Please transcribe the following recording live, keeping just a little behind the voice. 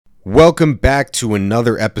Welcome back to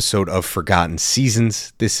another episode of Forgotten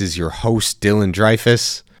Seasons. This is your host, Dylan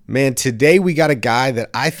Dreyfus. Man, today we got a guy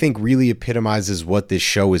that I think really epitomizes what this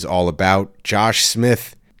show is all about, Josh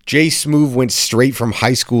Smith. Jay Smoove went straight from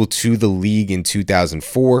high school to the league in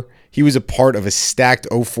 2004. He was a part of a stacked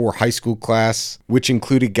 '04 high school class, which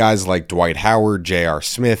included guys like Dwight Howard, J.R.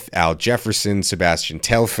 Smith, Al Jefferson, Sebastian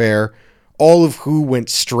Telfair, all of who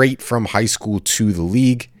went straight from high school to the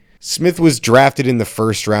league. Smith was drafted in the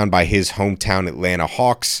first round by his hometown Atlanta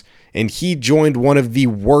Hawks, and he joined one of the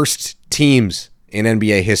worst teams in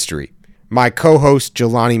NBA history. My co-host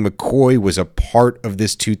Jelani McCoy was a part of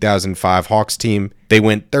this 2005 Hawks team. They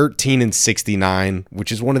went 13-69,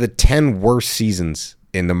 which is one of the 10 worst seasons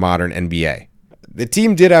in the modern NBA. The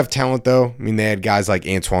team did have talent, though. I mean, they had guys like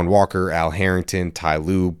Antoine Walker, Al Harrington, Ty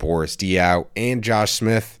Lue, Boris Diaw, and Josh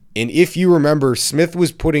Smith. And if you remember, Smith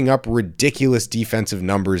was putting up ridiculous defensive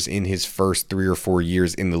numbers in his first 3 or 4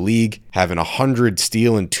 years in the league, having 100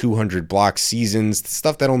 steal and 200 block seasons,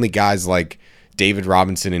 stuff that only guys like David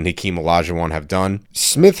Robinson and Hakeem Olajuwon have done.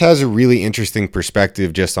 Smith has a really interesting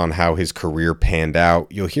perspective just on how his career panned out.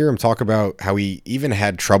 You'll hear him talk about how he even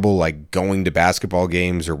had trouble like going to basketball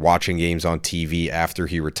games or watching games on TV after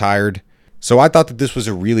he retired. So I thought that this was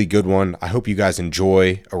a really good one. I hope you guys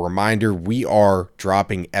enjoy. A reminder, we are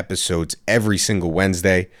dropping episodes every single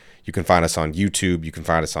Wednesday. You can find us on YouTube. You can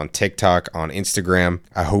find us on TikTok, on Instagram.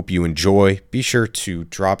 I hope you enjoy. Be sure to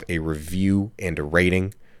drop a review and a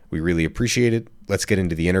rating. We really appreciate it. Let's get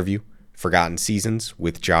into the interview. Forgotten Seasons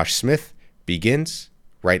with Josh Smith begins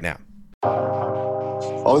right now.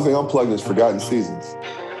 Only thing unplugged is Forgotten Seasons.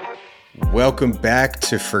 Welcome back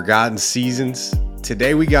to Forgotten Seasons.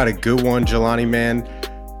 Today we got a good one, Jelani, man.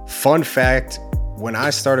 Fun fact, when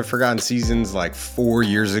I started Forgotten Seasons like 4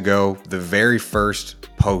 years ago, the very first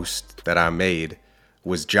post that I made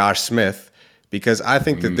was Josh Smith, because I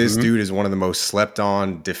think that this dude is one of the most slept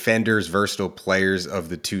on defenders, versatile players of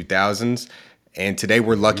the 2000s. And today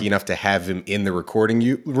we're lucky enough to have him in the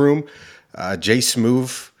recording room. Jay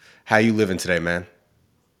Smoove, how you living today, man?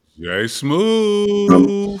 Jay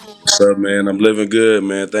Smoove. What's up, man? I'm living good,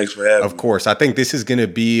 man. Thanks for having me. Of course. I think this is going to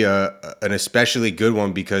be an especially good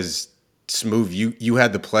one because, Smoove, you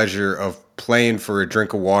had the pleasure of playing for a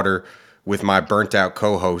drink of water with my burnt out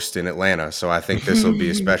co-host in Atlanta. So I think this will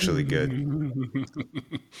be especially good.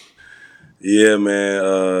 Yeah,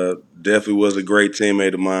 man. Definitely was a great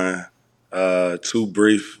teammate of mine. Too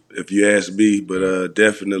brief, if you ask me, but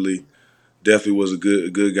definitely was a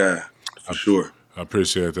good guy, for sure. I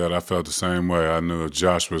appreciate that. I felt the same way. I knew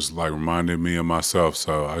Josh was like reminding me of myself,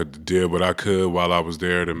 so I did what I could while I was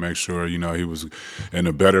there to make sure, he was in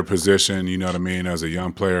a better position, you know what I mean, as a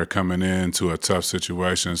young player coming into a tough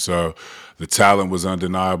situation. So the talent was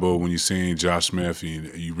undeniable. When you seen Josh Smith,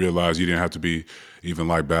 you realize you didn't have to be even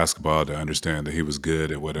like basketball to understand that he was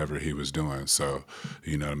good at whatever he was doing. So,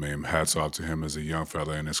 you know what I mean, hats off to him as a young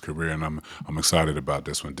fella in his career, and I'm excited about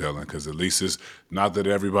this one, Dylan, because at least it's not that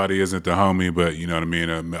everybody isn't the homie, but you know what I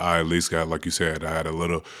mean, I at least got, like you said, I had a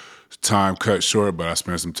little time cut short, but I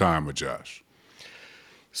spent some time with Josh.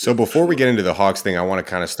 So before we get into the Hawks thing, I want to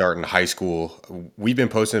kind of start in high school. We've been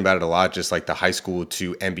posting about it a lot, just like the high school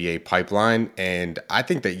to NBA pipeline. And I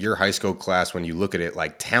think that your high school class, when you look at it,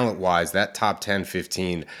 like talent-wise, that top 10,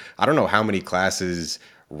 15, I don't know how many classes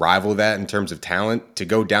rival that in terms of talent. To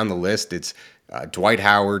go down the list, it's Dwight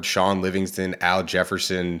Howard, Sean Livingston, Al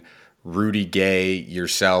Jefferson, Rudy Gay,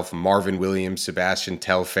 yourself, Marvin Williams, Sebastian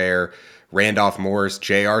Telfair, Randolph Morris,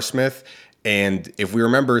 J.R. Smith. And if we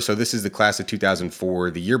remember, so this is the class of 2004.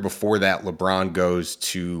 The year before that, LeBron goes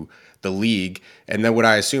to the league. And then what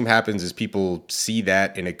I assume happens is people see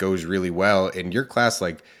that and it goes really well. In your class,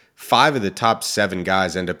 like 5 of the top 7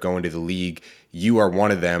 guys end up going to the league. You are one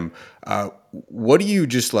of them. What do you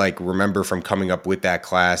just like remember from coming up with that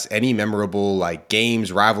class? Any memorable like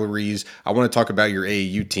games, rivalries? I want to talk about your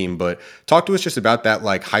AAU team, but talk to us just about that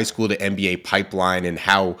like high school to NBA pipeline and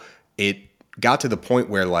how it got to the point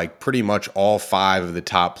where like pretty much all 5 of the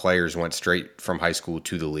top players went straight from high school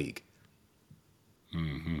to the league.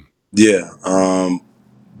 Mm-hmm. Yeah.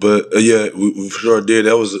 Yeah, we for sure did.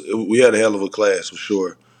 We had a hell of a class for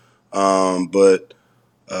sure.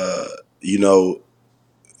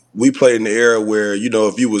 We played in the era where,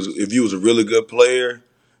 if you was a really good player,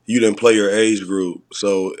 you didn't play your age group.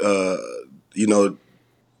 So,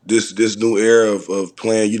 this new era of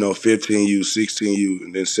playing, 15U, 16U,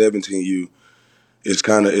 and then 17U, it's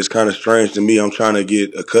kind of strange to me. I'm trying to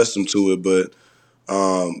get accustomed to it, but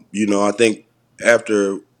I think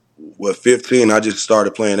after 15, I just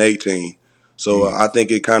started playing 18. So I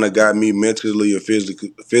think it kind of got me mentally and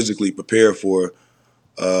physically prepared for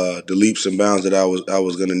the leaps and bounds that I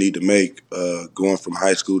was going to need to make going from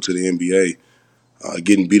high school to the NBA.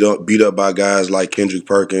 Getting beat up by guys like Kendrick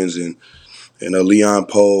Perkins and Leon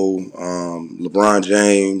Poe, LeBron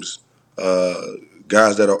James, uh,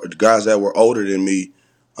 guys that were older than me,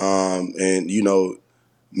 and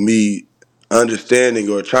me understanding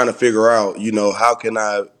or trying to figure out, how can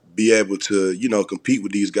I be able to, compete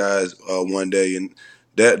with these guys one day, and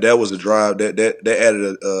that was a drive that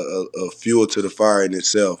added a fuel to the fire in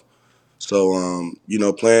itself. So,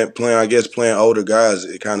 playing older guys,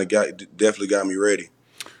 it kind of definitely got me ready.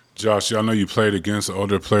 Josh, I know you played against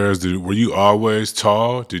older players. Were you always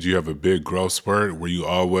tall? Did you have a big growth spurt? Were you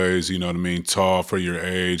always, tall for your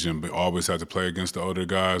age and always had to play against the older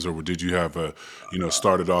guys? Or did you have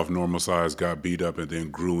started off normal size, got beat up, and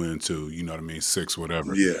then grew into, 6,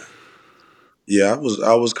 whatever? Yeah. Yeah,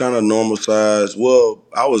 I was kind of normal size. Well,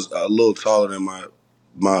 I was a little taller than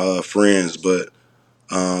my friends, but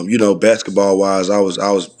basketball wise, I was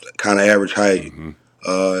kind of average height,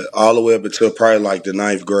 Mm-hmm. all the way up until probably like the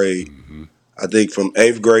ninth grade. Mm-hmm. I think from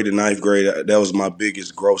eighth grade to ninth grade, that was my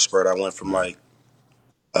biggest growth spurt. I went from Yeah.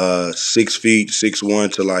 like 6 feet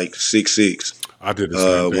 6'1" to like 6'6". I did the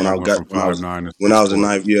same thing. I went from When I was 5'9" to when I was in 6'4".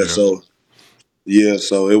 ninth. Yeah, Yep.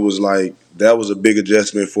 so it was like that was a big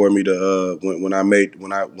adjustment for me to when I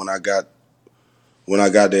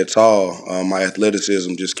got that tall. My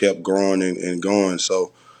athleticism just kept growing and going.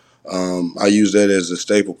 So I used that as a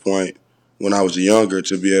staple point when I was younger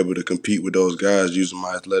to be able to compete with those guys using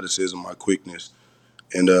my athleticism, my quickness,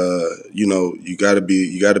 and you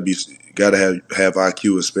gotta have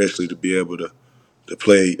IQ, especially to be able to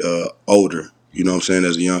play older. You know what I'm saying,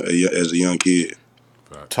 as a young kid.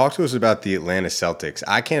 Talk to us about the Atlanta Celtics.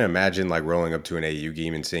 I can't imagine like rolling up to an AU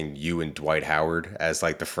game and seeing you and Dwight Howard as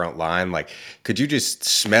like the front line. Like, could you just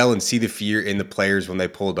smell and see the fear in the players when they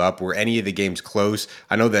pulled up? Were any of the games close?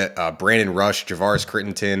 I know that Brandon Rush, Javaris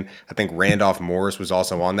Crittenton, I think Randolph Morris was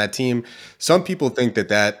also on that team. Some people think that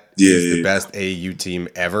that Yeah, is the yeah. best AAU team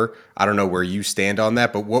ever. I don't know where you stand on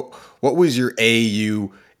that, but what was your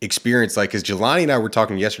AAU experience like? Because Jelani and I were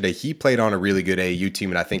talking yesterday. He played on a really good AAU team,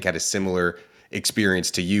 and I think had a similar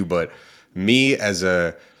experience to you. But me as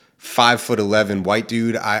a 5'11" white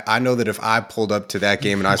dude, I know that if I pulled up to that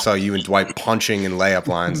game and I saw you and Dwight punching in layup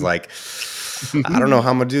lines, like I don't know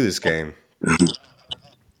how I'm gonna do this game.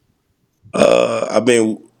 I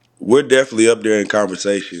mean, we're definitely up there in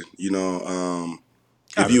conversation. If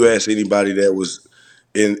Gotta you be. ask anybody that was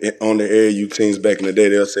on the AAU teams back in the day,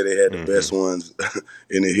 they'll say they had the best ones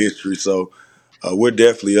in the history. So we're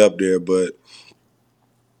definitely up there. But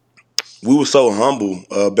we were so humble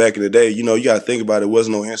back in the day. You got to think about it. There was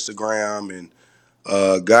no Instagram, and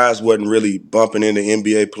guys wasn't really bumping into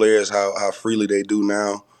NBA players how freely they do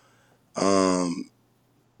now.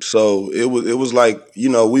 So it was like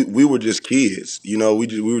we were just kids. We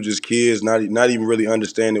were just kids, not even really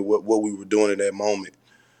understanding what we were doing in that moment.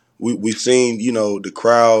 We seen the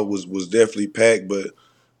crowd was definitely packed, but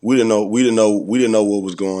we didn't know what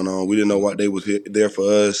was going on. We didn't know why they was there for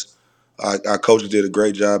us. Our coaches did a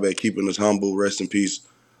great job at keeping us humble. Rest in peace,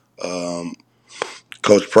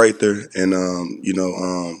 Coach Prather, and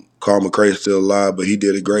Carl McCray is still alive, but he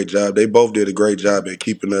did a great job. They both did a great job at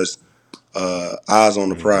keeping us eyes on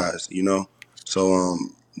the prize. So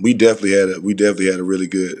we definitely had a really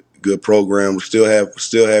good program. We still have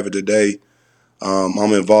it today.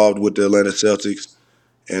 I'm involved with the Atlanta Celtics,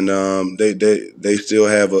 and they still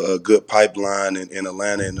have a good pipeline in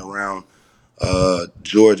Atlanta and around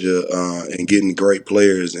Georgia, and getting great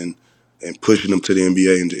players and pushing them to the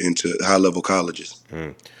NBA and into high level colleges.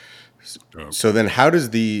 So then how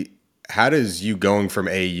does you going from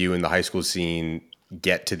AAU in the high school scene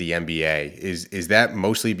get to the NBA? Is that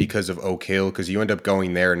mostly because of Oak Hill? Because you end up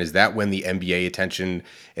going there, and is that when the NBA attention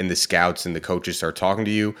and the scouts and the coaches start talking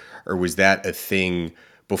to you, or was that a thing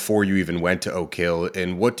before you even went to Oak Hill?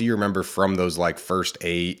 And what do you remember from those like first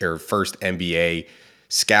NBA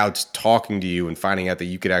scouts talking to you and finding out that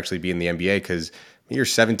you could actually be in the NBA? Because you're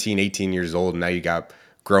 17, 18 years old, and now you got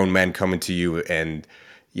grown men coming to you and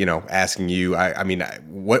asking you. I mean,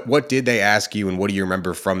 what did they ask you, and what do you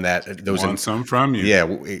remember from that? Want some from you. Yeah,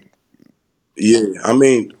 Yeah, I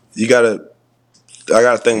mean, I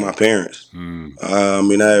gotta thank my parents. I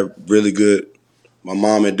mean, I had really good. My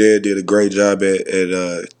mom and dad did a great job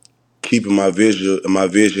at keeping my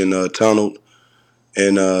vision tunneled,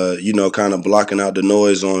 and kind of blocking out the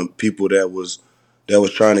noise on people that was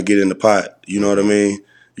trying to get in the pot. You know what I mean?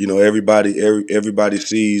 Everybody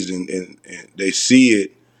sees and they see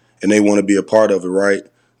it, and they want to be a part of it, right?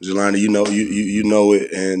 Jelani, you know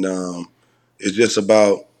it, and it's just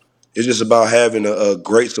about having a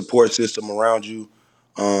great support system around you,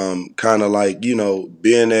 kind of like being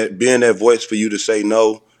that voice for you to say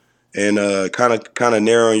no, and kind of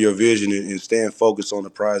narrowing your vision and staying focused on the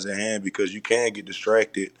prize at hand, because you can get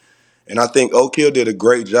distracted. And I think Oak Hill did a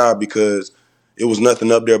great job because it was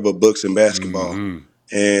nothing up there but books and basketball, Mm-hmm.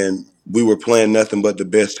 and we were playing nothing but the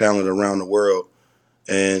best talent around the world.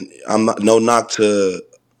 And I'm not no knock to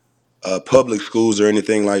public schools or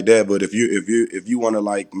anything like that, but if you want to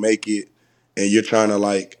like make it, and you're trying to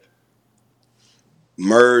like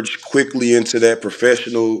merge quickly into that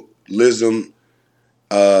professionalism,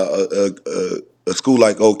 a school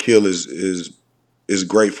like Oak Hill is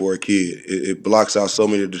great for a kid. It blocks out so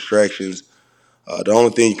many distractions. The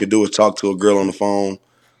only thing you can do is talk to a girl on the phone.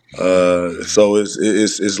 So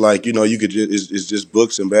it's like, you could just it's just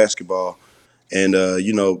books and basketball, and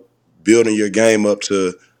building your game up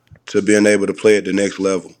to being able to play at the next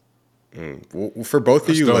level. Well, for both of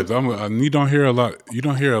That's you, dope. You don't hear a lot. You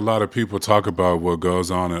don't hear a lot of people talk about what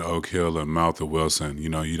goes on at Oak Hill and Mouth of Wilson.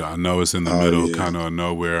 I know it's in the Oh middle, yeah. kind of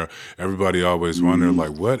nowhere. Everybody always wonder,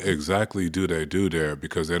 like, what exactly do they do there?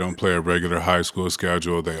 Because they don't play a regular high school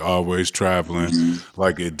schedule. They always traveling.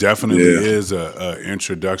 Like, it definitely Yeah. is a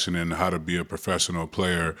introduction in how to be a professional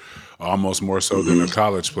player, almost more so than a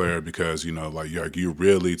college player, because like you're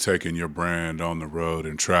really taking your brand on the road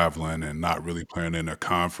and traveling, and not really playing in a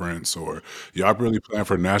conference, or y'all really playing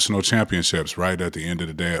for national championships. Right at the end of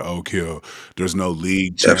the day, at Oak Hill, there's no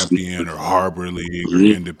league Absolutely. champion or Harbor League or Hmm.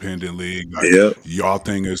 independent league. Like, Yeah. y'all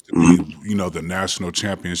thing is to be, Hmm. the national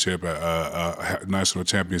championship at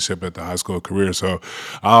the high school career. So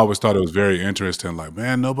I always thought it was very interesting. Like,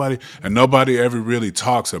 man, nobody ever really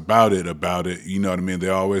talks about it. You know what I mean? They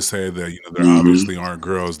always say that there Hmm. obviously aren't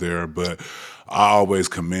girls there, but I always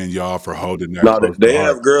commend y'all for holding that No, close to they heart.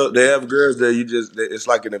 have girls. They have girls that it's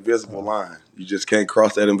like an invisible line. You just can't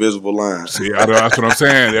cross that invisible line. See, that's what I'm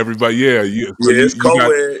saying. Everybody, yeah. So Yeah, it's you got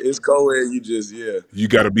co-ed. It's co-ed. You just you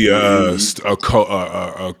got to be a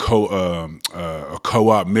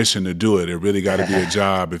co-op mission to do it. It really got to be a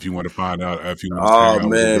job if you want to find out if you want to hang oh out with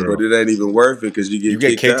a man, but girl. it ain't even worth it because you you get get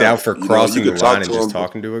kicked kicked out out. for You crossing the could line talk and to just them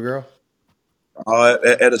talking to a girl.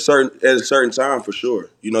 at a certain time for sure.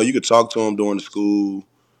 You could talk to them during the school.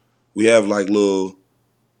 We have like little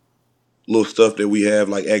stuff that we have,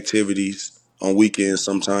 like activities on weekends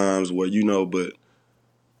sometimes where but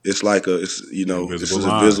it's like it's Invisible a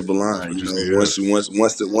line. visible That's line. what you see.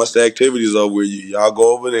 Yeah. Once the activity is over, y'all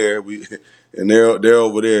go over there. And they're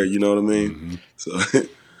over there. You know what I mean? Hmm. So,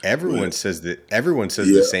 Everyone but says that. Everyone says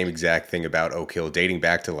the yeah. same exact thing about Oak Hill, dating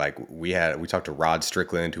back to like we talked to Rod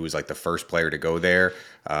Strickland, who was like the first player to go there.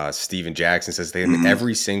 Steven Jackson says that Mhm.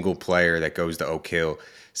 every single player that goes to Oak Hill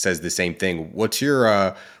says the same thing. What's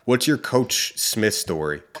your Coach Smith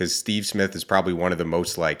story? Because Steve Smith is probably one of the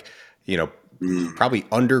most like you know Mhm. probably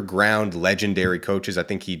underground legendary coaches. I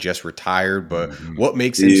think he just retired, but Hmm. what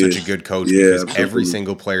makes him He such a is. good coach? Yeah, Because every absolutely.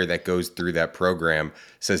 single player that goes through that program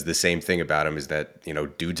says the same thing about him is that,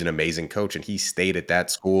 dude's an amazing coach and he stayed at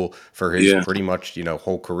that school for his Yeah. pretty much,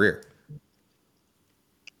 whole career.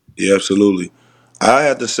 Yeah, absolutely. I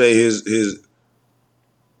have to say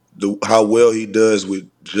how well he does with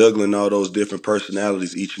juggling all those different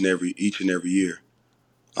personalities each and every year.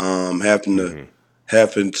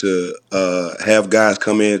 Having to Hmm. have guys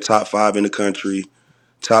come in top 5 in the country,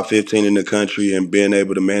 top 15 in the country, and being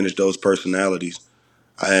able to manage those personalities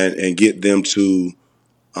and get them to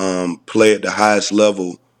play at the highest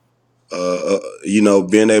level.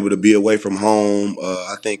 Being able to be away from home.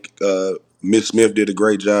 I think Miss Smith did a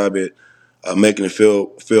great job at making it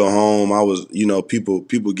feel home. I was,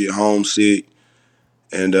 people get homesick,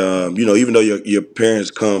 and even though your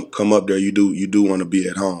parents come up there, you do want to be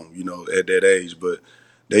at home, at that age. But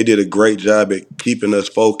they did a great job at keeping us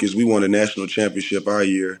focused. We won a national championship our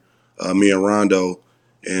year, me and Rondo,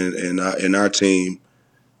 and our team,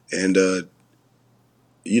 and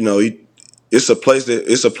you know, it's a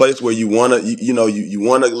place where you wanna you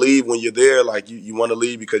wanna leave when you're there. Like you want to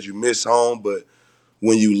leave because you miss home, but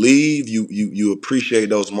when you leave, you appreciate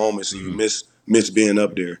those moments and you Hmm. miss being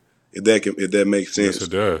up there. If that makes Yes, sense.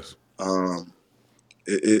 it does. Um,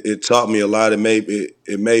 it taught me a lot. It made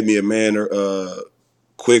me a man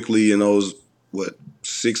quickly in those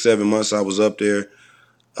 6-7 months I was up there.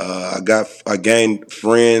 I gained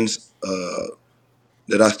friends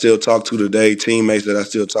that I still talk to today, teammates that I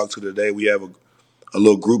still talk to today. We have a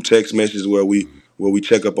little group text message where we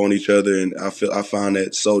check up on each other, and I find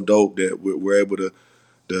that so dope that we're able to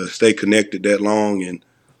stay connected that long. And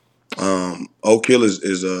Oak Hill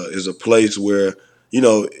is a place where you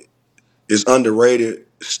know it's underrated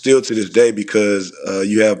still to this day because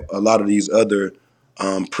you have a lot of these other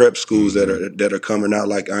prep schools that Hmm. are coming out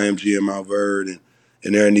like IMG and Mount Verde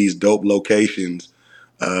and they're in these dope locations.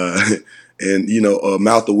 And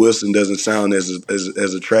Mount of Woodson doesn't sound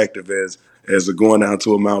as attractive as going out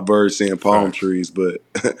to a Mount Bird seeing palm Facts. trees, but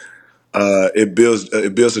it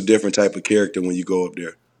builds a different type of character when you go up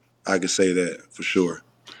there. I can say that for sure.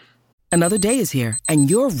 Another day is here, and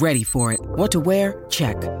you're ready for it. What to wear?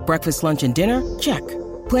 Check. Breakfast, lunch, and dinner? Check.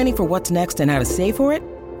 Planning for what's next and how to save for it?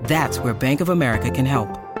 That's where Bank of America can help.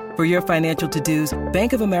 For your financial to-dos,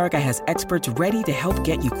 Bank of America has experts ready to help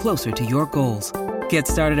get you closer to your goals. Get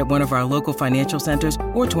started at one of our local financial centers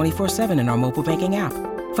or 24/7 in our mobile banking app.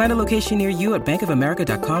 Find a location near you at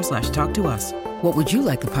bankofamerica.com/talktous. What would you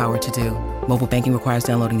like the power to do? Mobile banking requires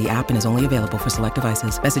downloading the app and is only available for select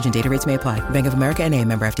devices. Message and data rates may apply. Bank of America N.A.,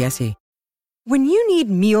 member FDIC. When you need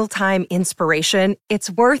mealtime inspiration,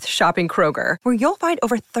 it's worth shopping Kroger, where you'll find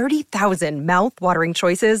over 30,000 mouth-watering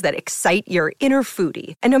choices that excite your inner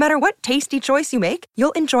foodie. And no matter what tasty choice you make,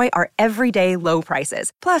 you'll enjoy our everyday low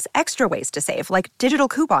prices, plus extra ways to save, like digital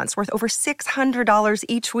coupons worth over $600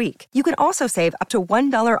 each week. You can also save up to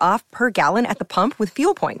 $1 off per gallon at the pump with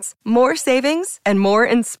fuel points. More savings and more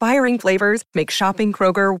inspiring flavors make shopping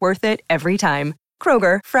Kroger worth it every time.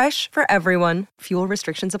 Kroger, fresh for everyone. Fuel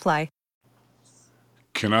restrictions apply.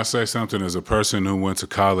 Can I say something? As a person who went to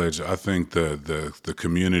college, I think the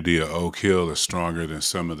community of Oak Hill is stronger than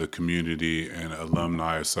some of the community and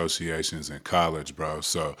alumni associations in college, bro.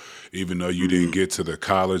 So even though you didn't get to the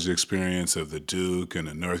college experience of the Duke and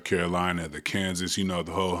the North Carolina, the Kansas, the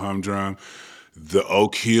whole humdrum, the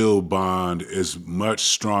Oak Hill bond is much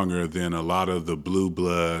stronger than a lot of the blue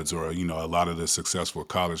bloods or, a lot of the successful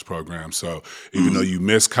college programs. So even though you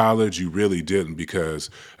missed college, you really didn't, because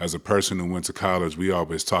as a person who went to college, we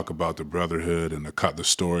always talk about the brotherhood and the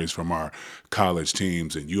stories from our college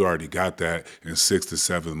teams. And you already got that in 6 to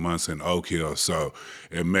 7 months in Oak Hill. So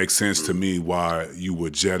it makes sense to me why you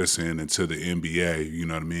would jettison into the NBA, you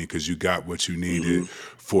know what I mean? Because you got what you needed,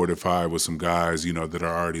 fortified with some guys, that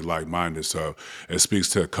are already like-minded. So it speaks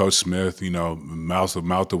to Coach Smith, Mouth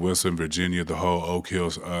of Woodson, Virginia, the whole Oak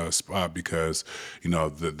Hill spot, because,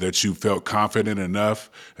 that you felt confident enough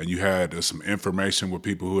and you had some information with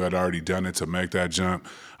people who had already done it to make that jump.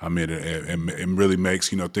 I mean, it really makes,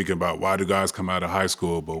 thinking about why do guys come out of high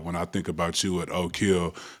school, but when I think about you at Oak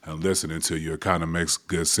Hill and listening to you, it kind of makes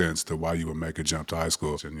good sense to why you would make a jump to high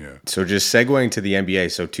school. And yeah. So just segueing to the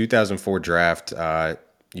NBA, so 2004 draft,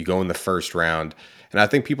 you go in the first round. And I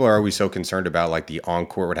think people are always so concerned about like the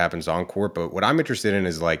on-court, what happens on-court. But what I'm interested in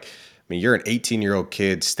is like, you're an 18-year-old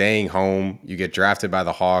kid staying home. You get drafted by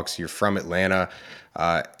the Hawks. You're from Atlanta.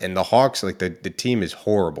 And the Hawks, like the team is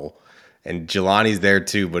horrible. And Jelani's there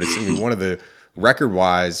too, but it's one of the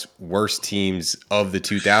record-wise worst teams of the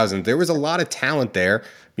 2000s. There was a lot of talent there.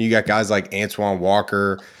 You got guys like Antoine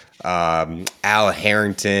Walker, Al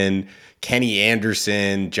Harrington, Kenny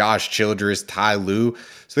Anderson, Josh Childress, Ty Lue.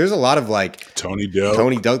 So there's a lot of like Tony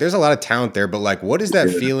Doak. There's a lot of talent there, but like, what is that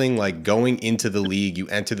feeling like going into the league? You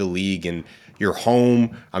enter the league and you're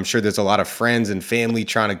home. I'm sure there's a lot of friends and family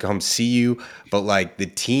trying to come see you, but like the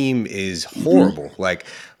team is horrible. Like,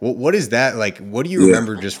 what is that like? What do you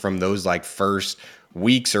remember just from those like first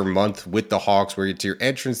weeks or month with the Hawks, where it's your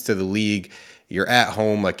entrance to the league? You're at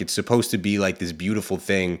home, like it's supposed to be like this beautiful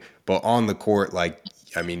thing, but on the court, like,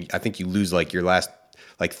 I think you lose like your last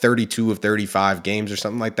like 32 of 35 games or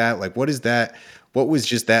something like that. Like, what is that? What was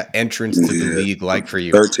just that entrance to the league like for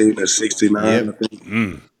you? 13 and 69, Yep. I think.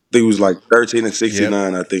 I think it was like 13 and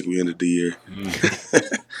 69, I think we ended the year.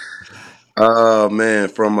 Man,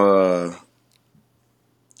 from a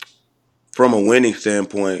winning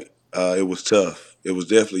standpoint, it was tough. It was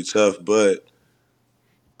definitely tough, but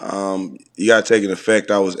you got to take an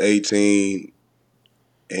effect. I was 18,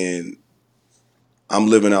 and I'm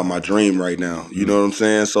living out my dream right now. You know what I'm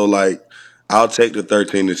saying? So, like, I'll take the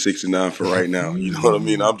 13 to 69 for right now. You know what I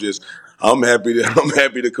mean? I'm happy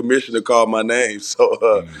the commissioner called my name.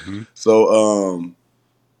 So,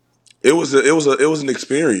 it was an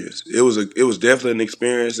experience. It was definitely an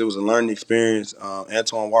experience. It was a learning experience.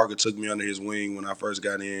 Antoine Walker took me under his wing when I first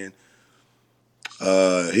got in.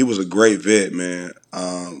 He was a great vet, man.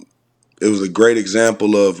 It was a great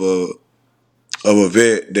example of a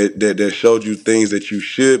vet that showed you things that you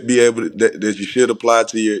should be able to that you should apply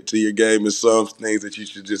to your game, and some things that you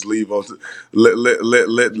should just leave on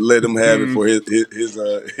let him have it for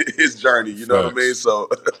his journey. You know what I mean? So,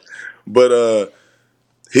 but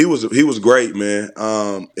he was great, man.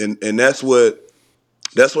 And that's what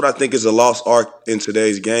I think is a lost art in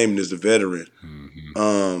today's game is the veteran.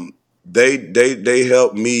 They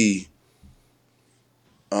helped me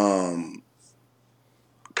kind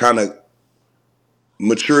of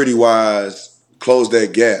maturity-wise, close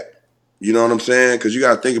that gap You know what I'm saying? Because you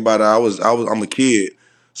got to think about it. I'm a kid,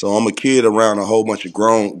 so I'm a kid around a whole bunch of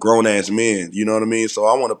grown ass men. You know what I mean? So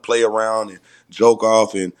I want to play around and joke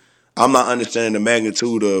off, and I'm not understanding the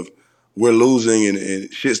magnitude of we're losing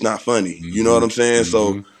and shit's not funny. You know what Mm-hmm. I'm saying?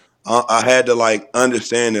 Mm-hmm. So I had to like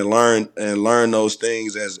understand and learn those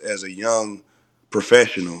things as a young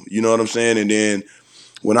professional. You know what I'm saying? And then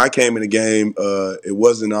when I came in the game, it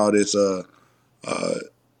wasn't all this.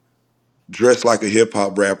 Dress like a hip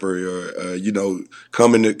hop rapper, or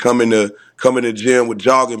come in the gym with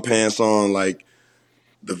jogging pants on. Like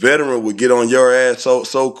the veteran would get on your ass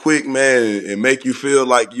so quick, man, and make you feel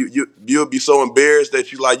like you'll be so embarrassed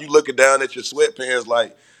that you looking down at your sweatpants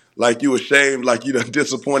like you ashamed, like you done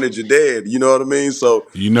disappointed your dad. You know what I mean? So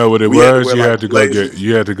You know what it we had to was? wear like blazers.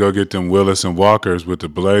 You had to go get them Willis and Walkers with the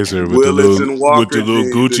blazer Willis and with the Walker little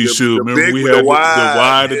jeans, Gucci shoe. the Remember big we with the had the wide.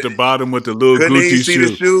 wide at the bottom with the little Couldn't even Gucci see the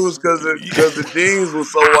shoe. shoes because the jeans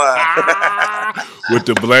was so wide. With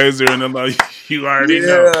the blazer and I'm like, you already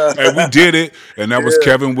know. Yeah, And we did it, and that was yeah,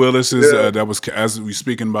 Kevin Willis's. yeah. That was as we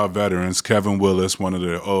speaking about veterans. Kevin Willis, one of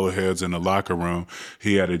the old heads in the locker room,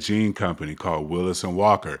 he had a jean company called Willis and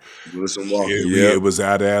Walker. Willis and Walker. It Yep. was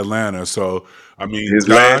out of Atlanta. So I mean, His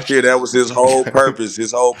last Josh year, that was his whole purpose.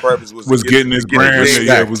 His whole purpose was to was get getting to his get the brand. jeans,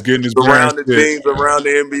 Yeah, Respect. was getting his brand surround the shit. jeans around the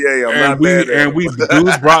NBA. I'm And not mad at we him.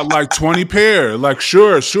 dudes brought like 20 pair. Like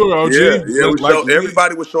sure, Yeah, OG. yeah. We Like show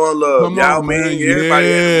everybody was showing love. come Yao on, man. Ming, everybody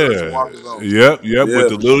had the Willis and Yeah. Walkers on. Yep. With Yeah, the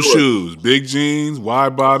for little sure. shoes. Big jeans,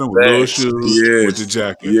 wide bottom with little Facts. shoes with the Yes,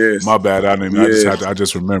 jacket. yes, My bad. yes. I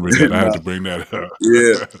just remembered that. I had Nah, to bring that up.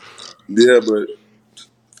 yeah, yeah. But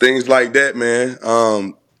things like that, man.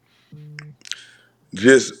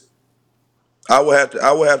 Just I would have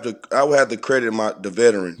to credit the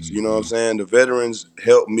veterans. You know what I'm saying? The veterans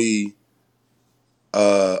helped me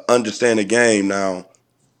understand the game. Now,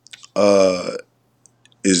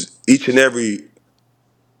 is each and every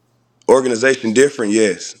organization different?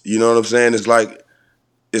 Yes. You know what I'm saying? It's like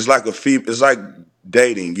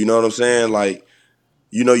dating. You know what I'm saying? Like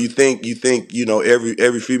you think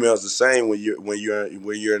every female is the same when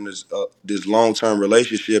you're in this long term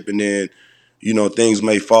relationship, and then things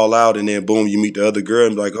may fall out, and then boom, you meet the other girl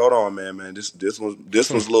and be like, hold on, man, this one's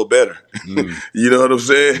a little better. Mm. You know what I'm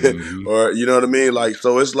saying? Hmm. Or you know what I mean? Like,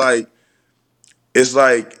 so it's like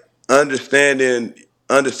understanding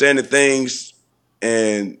things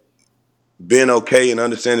and being okay and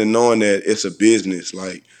understanding, knowing that it's a business.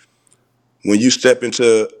 Like when you step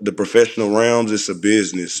into the professional realms, it's a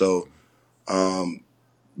business. So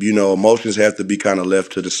emotions have to be kind of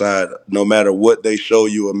left to the side. No matter what they show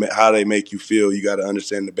you or how they make you feel, you got to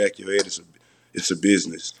understand in the back of your head, it's a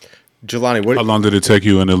business. Jelani, How long did it take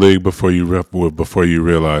you in the league before you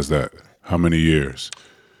realized that? How many years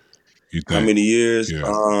you How think? many years? Yeah.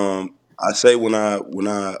 I say when I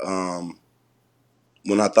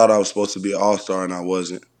thought I was supposed to be an all-star and I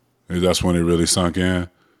wasn't. That's when it really sunk in.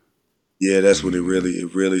 Yeah, that's when it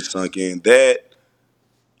really sunk in. That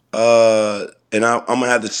and I'm gonna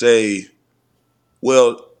have to say,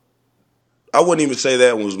 well, I wouldn't even say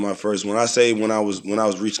that one was my first one. I say when I was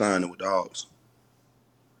re-signing with the Hawks,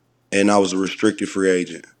 and I was a restricted free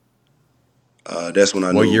agent. That's when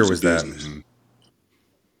I what knew it year was a was that? business.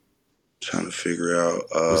 Trying to figure out.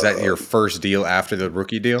 Was that your first deal after the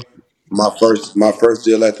rookie deal? My first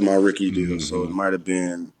deal after my rookie deal, so it Mm-hmm. might have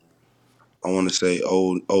been, I want to say,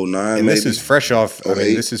 oh nine And this maybe, is fresh off. I mean,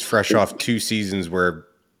 08. this is fresh off 2 seasons where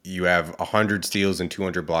you have 100 steals and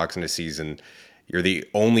 200 blocks in a season. You're the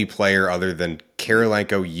only player other than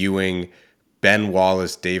Karolinko, Ewing, Ben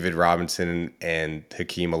Wallace, David Robinson, and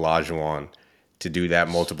Hakeem Olajuwon to do that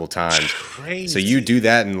multiple times. Crazy. So you do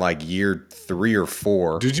that in like year 3 or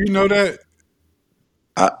 4. Did you know that?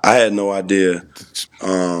 I had no idea.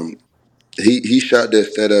 He shot that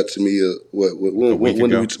stat up to me. A week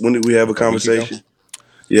When ago? did we have a Like a week ago? conversation?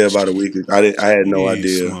 Yeah, about a week ago. I had no He's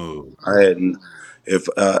idea. smooth. I hadn't. If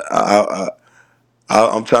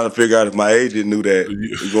I'm trying to figure out if my agent knew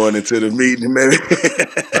that going into the meeting, maybe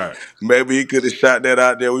Right. maybe he could have shot that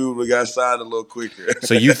out there. We would have got signed a little quicker.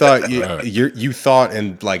 So you thought Right. you thought,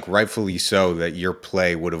 and like rightfully so, that your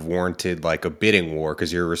play would have warranted like a bidding war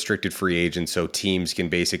because you're a restricted free agent, so teams can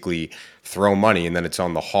basically throw money, and then it's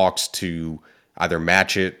on the Hawks to either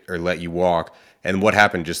match it or let you walk. And what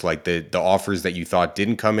happened? Just like the offers that you thought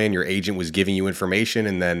didn't come in, your agent was giving you information,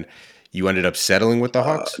 and then you ended up settling with the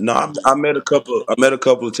Hawks. No, I met a couple. I met a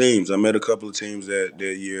couple of teams. I met a couple of teams that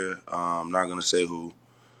year. I'm not gonna say who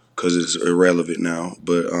because it's irrelevant now.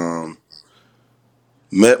 But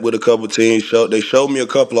met with a couple of teams. They showed me a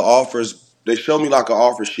couple of offers. They showed me like an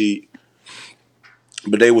offer sheet,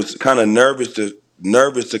 but they was kind of nervous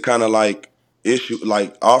to kind of like issue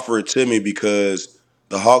like offer it to me because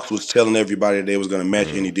the Hawks was telling everybody they was going to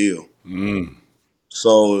match any deal.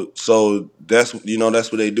 So that's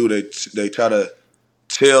that's what they do. They try to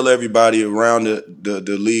tell everybody around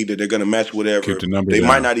the league that they're going to match Keep whatever. the number They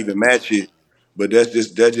might down. not even match it, but that's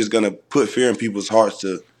just going to put fear in people's hearts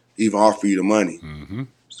to even offer you the money.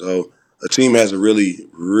 So a team has to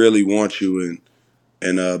really want you,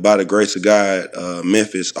 and by the grace of God,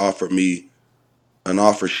 Memphis offered me an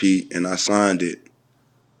offer sheet, and I signed it.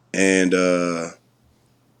 And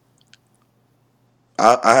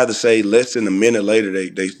I had to say, less than a minute later, they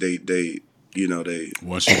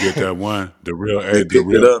Once you get that one, they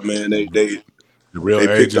picked it up, man. the real They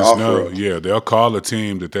picked the agents offer know. up. Yeah, they'll call a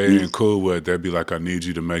team that they Mm-hmm. ain't cool with. They'll be like, "I need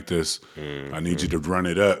you to make this. I need you to run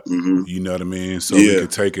it up." Mm-hmm. You know what I mean? So we Yeah.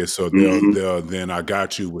 could take it. So Mm-hmm. they'll then I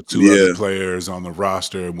got you with two other Yeah. players on the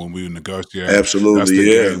roster when we negotiate. That's Absolutely. the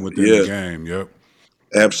Yeah. game within the Yeah. game. Yep.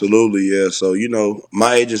 Absolutely. Yeah. So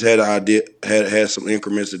my agents had an idea, had some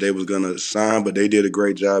increments that they was gonna sign, but they did a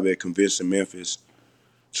great job at convincing Memphis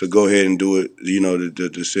to go ahead and do it.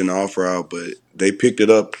 To send the offer out, but they picked it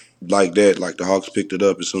up like that. Like the Hawks picked it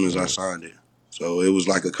up as soon as I signed it. So it was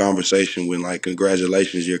like a conversation when like,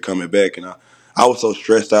 congratulations, you're coming back, and I was so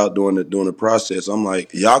stressed out during the process. I'm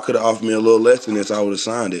like, y'all could have offered me a little less than this, I would have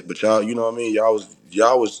signed it. But y'all, you know what I mean?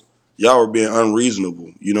 Y'all were being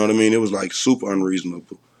unreasonable. You know what I mean? It was like super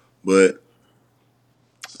unreasonable. But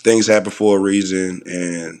things happen for a reason,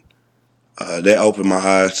 and that opened my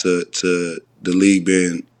eyes to the league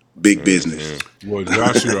being big business. Well,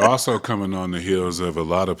 Josh, you're also coming on the heels of a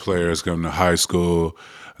lot of players coming to high school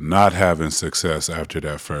not having success after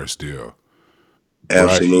that first deal.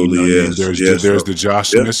 Right, you Absolutely, know what I mean. yes, yes. There's So, the Josh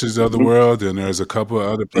yeah, Smithes of the hmm world, and there's a couple of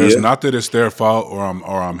other players. yeah, Not that it's their fault or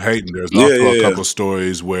I'm hating. There's yeah, also a yeah, yeah. couple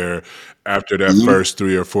stories where after that hmm first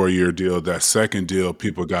 3 or 4 year deal, that second deal,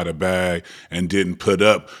 people got a bag and didn't put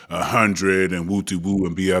up 100 and woo woo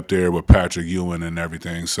and be up there with Patrick Ewing and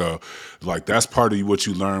everything. So, like that's part of what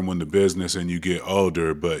you learn when the business and you get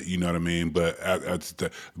older. But you know what I mean.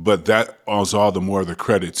 But that owes all the more the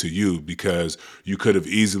credit to you because you could have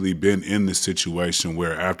easily been in the situation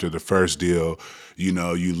where after the first deal, you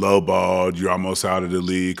lowballed, you're almost out of the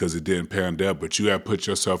league because it didn't pan out, but you have put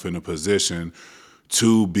yourself in a position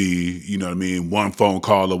to be, you know what I mean, one phone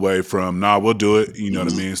call away from, nah, we'll do it, you know what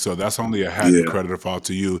I hmm mean? So that's only a hat and Yeah, credit off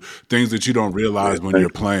to you. Things that you don't yeah. realize when you're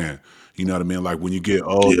Thank you. playing. You know what I mean? Like when you get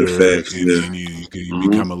Yeah, older facts. and, Yeah. and you hmm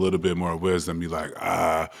become a little bit more wisdom, you're like,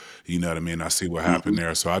 you know what I mean? I see what happened hmm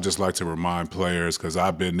there. So I just like to remind players because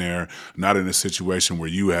I've been there, not in a situation where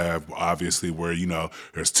you have, obviously, where,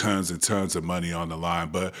 there's tons and tons of money on the line,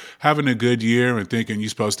 but having a good year and thinking you're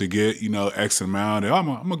supposed to get, X amount, and I'm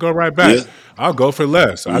going to go right back. Yeah. I'll go for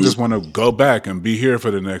less. I hmm just want to go back and be here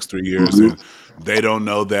for the next 3 years. hmm And they don't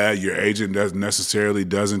know that. Your agent doesn't necessarily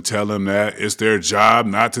doesn't tell them that. It's their job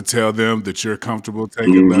not to tell them that you're comfortable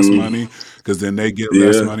taking less hmm money because then they get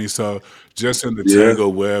less Yeah. money. So just in the Yeah.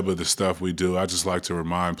 tangle web of the stuff we do, I just like to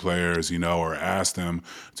remind players, or ask them,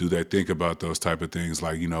 do they think about those type of things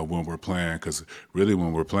like, when we're playing? Because really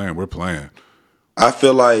when we're playing, we're playing. I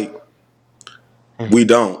feel like we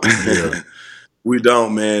don't. Yeah. We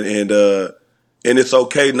don't, man. And it's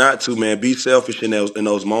okay not to, man. Be selfish in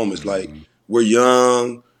those moments. Like hmm we're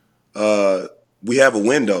young. Uh, we have a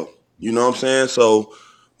window. You know what I'm saying? So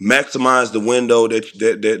maximize the window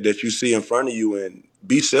that you see in front of you and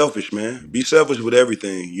be selfish, man. Be selfish with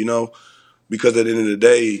everything, because at the end of the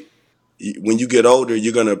day, when you get older,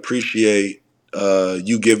 you're gonna appreciate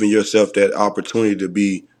you giving yourself that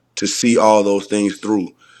opportunity to see all those things through.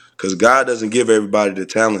 Because God doesn't give everybody the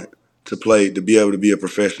talent to be able to be a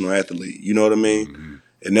professional athlete. You know what I mean? hmm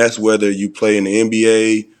And that's whether you play in the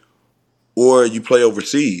NBA or you play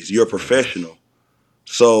overseas. You're a professional.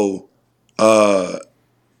 So uh,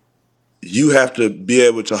 you have to be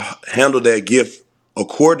able to handle that gift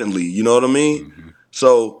accordingly. You know what I mean? hmm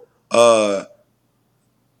So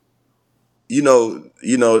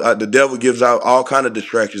the devil gives out all kind of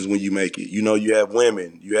distractions when you make it. You have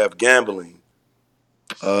women, you have gambling,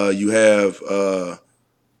 you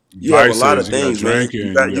have a lot Vices, of you got things, man.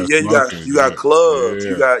 You drinking, got you you, got yeah, smoking, you got clubs,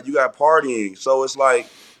 you yeah. got partying. So it's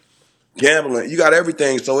like gambling. You got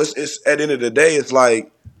everything. So it's at the end of the day, it's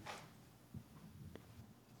like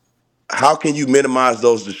how can you minimize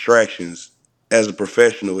those distractions as a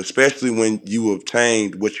professional, especially when you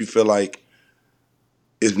obtained what you feel like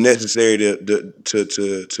is necessary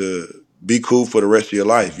to be cool for the rest of your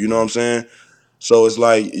life. You know what I'm saying? So it's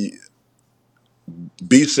like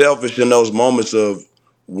be selfish in those moments of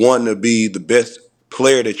wanting to be the best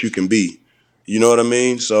player that you can be. You know what I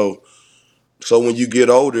mean? So when you get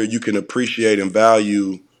older, you can appreciate and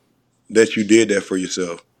value that you did that for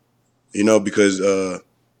yourself. Because as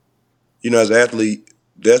an athlete,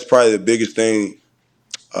 that's probably the biggest thing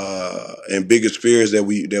and biggest fears that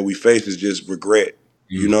we face is just regret.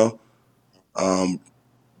 You know,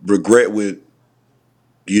 regret with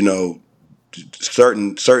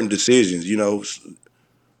certain decisions.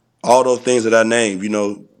 All those things that I named.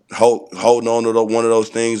 Holding on to one of those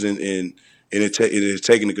things it is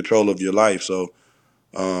taking the control of your life. So,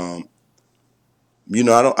 I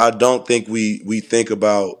don't think we think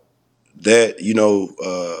about that.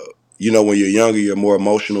 When you're younger, you're more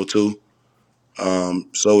emotional too.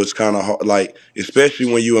 So it's kind of hard, like,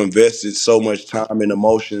 especially when you invested so much time and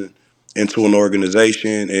emotion into an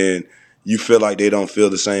organization and you feel like they don't feel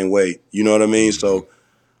the same way. You know what I mean? So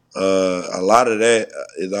a lot of that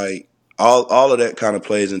is like all of that kind of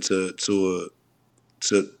plays into to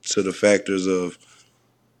the factors of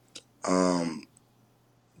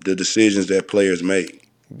the decisions that players make.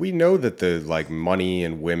 We know that the like money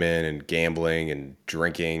and women and gambling and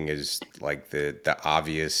drinking is like the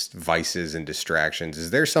obvious vices and distractions.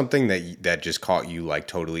 Is there something that just caught you like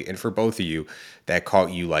totally, and for both of you, that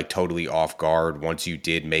caught you like totally off guard once you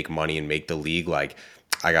did make money and make the league? Like,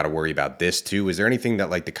 I got to worry about this too. Is there anything that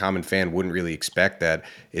like the common fan wouldn't really expect that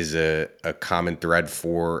is a common thread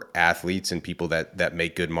for athletes and people that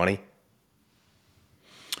make good money?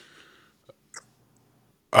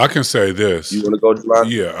 I can say this. You want to go, July?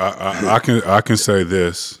 Yeah, I can say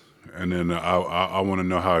this, and then I want to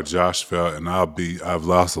know how Josh felt. And I've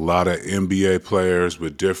lost a lot of NBA players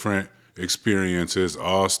with different experiences,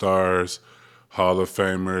 All Stars, Hall of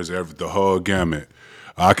Famers, the whole gamut.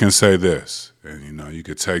 I can say this, and you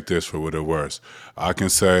could take this for what it was. I can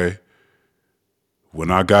say when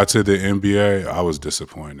I got to the NBA, I was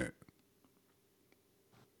disappointed.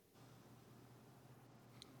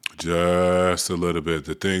 Just a little bit.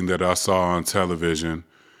 The thing that I saw on television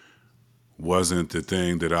wasn't the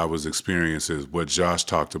thing that I was experiencing. What Josh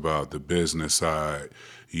talked about, the business side,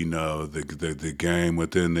 the game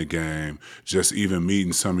within the game, just even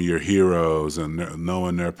meeting some of your heroes and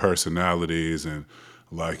knowing their personalities and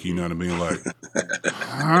like, you know what I mean? Like,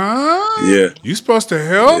 huh? Yeah. You supposed to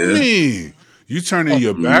help Yeah. me. You turning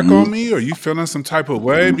your back on me, or you feeling some type of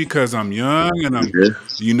way because I'm young and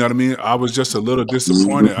you know what I mean? I was just a little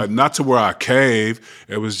disappointed. Not to where I cave.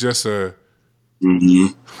 It was just huh?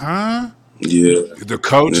 Yeah. The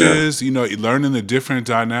coaches, learning the different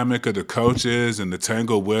dynamic of the coaches and the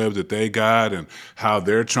tangled web that they got and how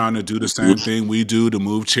they're trying to do the same thing we do to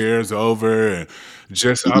move chairs over. And it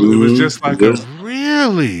was just like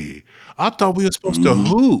really? I thought we were supposed to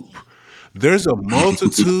hoop. There's a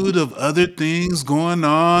multitude of other things going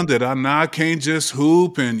on that I can't just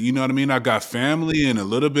hoop. And you know what I mean? I got family and a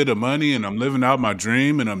little bit of money and I'm living out my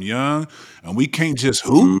dream and I'm young and we can't just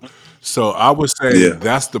hoop. So I would say Yeah.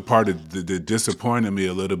 that's the part that disappointed me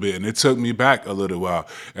a little bit. And it took me back a little while.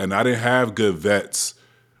 And I didn't have good vets.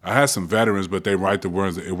 I had some veterans, but they weren't the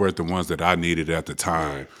ones that I needed at the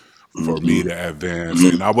time for me to advance.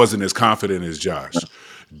 And I wasn't as confident as Josh.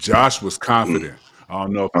 Josh was confident. I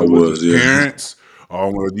don't know if I it was his was, yeah. parents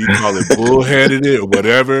or whether you call it bullheaded or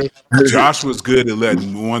whatever. Josh was good at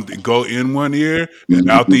letting one go in one ear and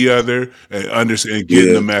out the other and understand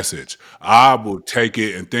getting the Yeah. message. I would take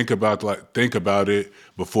it and think about it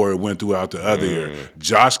before it went throughout the other ear.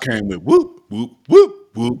 Josh came with whoop, whoop, whoop,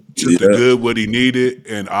 whoop, took the Yeah. good what he needed,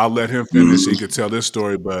 and I'll let him finish. He could tell this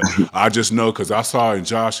story, but I just know because I saw in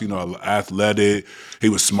Josh, athletic. He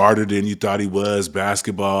was smarter than you thought he was,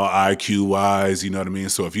 basketball, IQ wise. You know what I mean?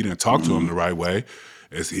 So if you didn't talk to him the right way,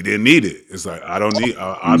 he didn't need it. It's like I don't need.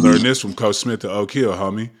 I learned this from Coach Smith at Oak Hill,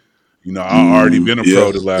 homie. I already been a Yeah.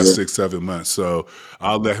 pro the last Yeah. 6-7 months, so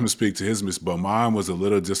I'll let him speak to his miss. But mine was a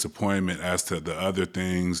little disappointment as to the other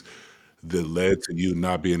things that led to you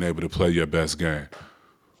not being able to play your best game.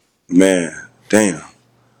 Man, damn.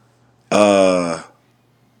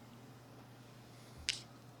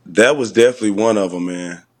 That was definitely one of them,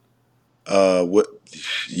 man. What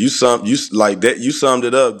you like that? You summed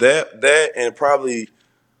it up. That and probably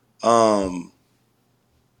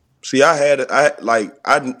see, I had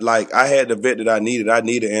the vet that I needed. I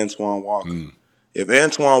needed Antoine Walker. If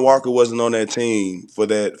Antoine Walker wasn't on that team for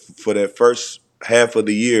that first half of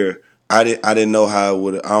the year, I didn't know how it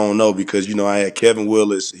would. I don't know because I had Kevin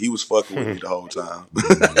Willis. He was fucking with me the whole time,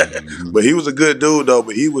 but he was a good dude though.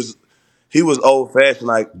 But he was old fashioned.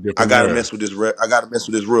 Like I Different gotta era. mess with this. I gotta mess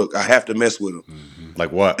with this rook. I have to mess with him.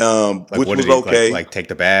 Like what? Like Which what was did he okay. like take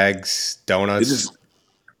the bags, It donuts? just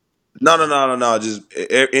no. Just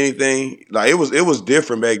anything. Like it was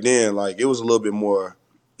different back then. Like it was a little bit more.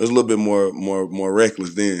 It was a little bit more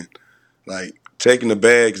reckless then. Like taking the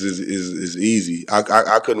bags is easy.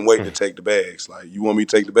 I couldn't wait to take the bags. Like, you want me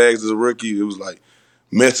to take the bags as a rookie? It was like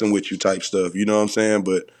messing with you type stuff. You know what I'm saying?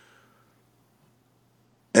 But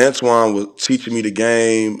Antoine was teaching me the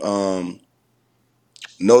game.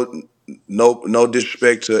 No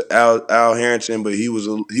disrespect to Al Harrington, but he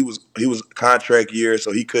was contract year,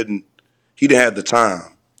 so he didn't have the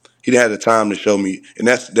time. He didn't have the time to show me, and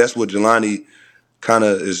that's what Jelani kind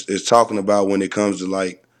of is talking about when it comes to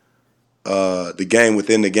like the game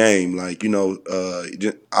within the game. Like, we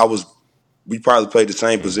probably played the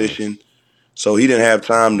same position, so he didn't have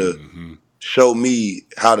time to show me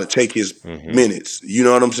how to take his minutes. You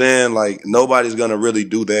know what I'm saying? Like, nobody's gonna really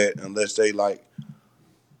do that unless they like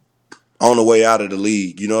on the way out of the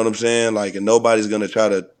league. You know what I'm saying? Like, and nobody's gonna try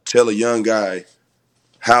to tell a young guy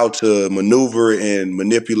how to maneuver and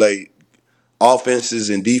manipulate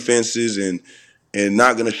offenses and defenses and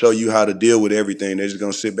not going to show you how to deal with everything. They're just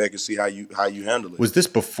going to sit back and see how you handle it. Was this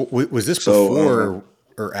before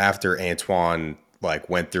or after Antoine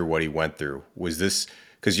like went through what he went through? Was this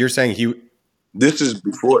because you're saying This is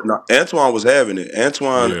before. No, Antoine was having it.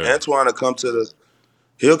 Antoine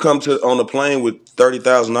he'll come to on the plane with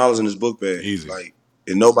 $30,000 in his book bag. Easy. Like,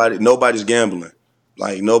 and nobody's gambling.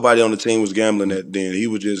 Like, nobody on the team was gambling that then. He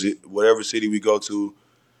was just whatever city we go to.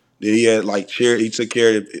 Then he had like charity. He took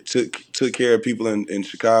care of people in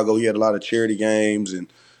Chicago. He had a lot of charity games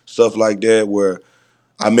and stuff like that. Where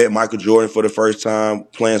I met Michael Jordan for the first time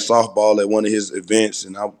playing softball at one of his events,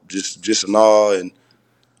 and I just in awe. And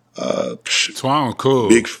Twan cool.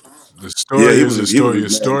 Big. The story is the story. Your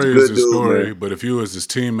story is the dude, story. man. But if you was his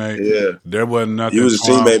teammate, there wasn't nothing. You was his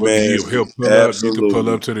teammate, man. He'll pull up. You can pull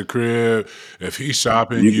up to the crib. If he's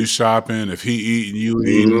shopping, you shopping. If he eating, you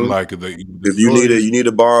eating. Like if you need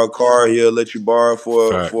to borrow a car, he'll let you borrow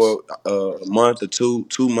for a month or 2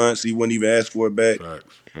 months. He wouldn't even ask for it back.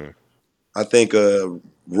 I think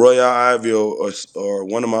Royal Ivy or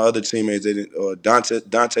one of my other teammates, or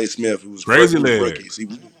Dante Smith, who was Crazy rookies.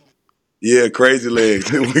 Yeah, Crazy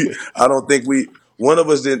Legs. I don't think one of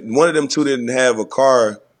them two didn't have a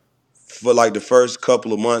car for like the first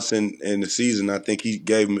couple of months in the season. I think he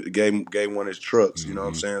gave one of his trucks. You know what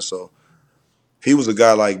I'm saying? So he was a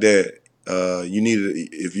guy like that. You needed,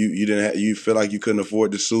 if you feel like you couldn't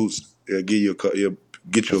afford the suits, get you a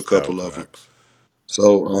couple of them.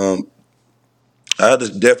 So I have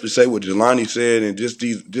to definitely say what Jelani said, and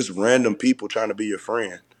just random people trying to be your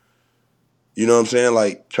friend. You know what I'm saying?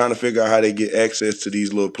 Like, trying to figure out how they get access to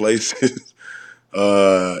these little places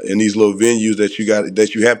and these little venues that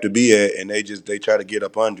you have to be at, and they try to get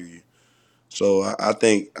up under you. So I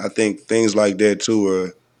think things like that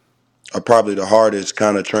too are probably the hardest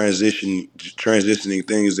kind of transitioning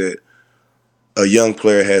things that a young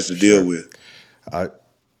player has to deal with.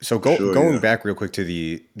 So going back real quick to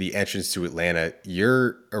the entrance to Atlanta,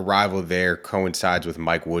 your arrival there coincides with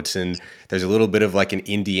Mike Woodson. There's a little bit of like an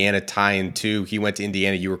Indiana tie-in too. He went to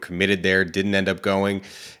Indiana, you were committed there, didn't end up going.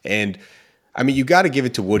 And I mean, you got to give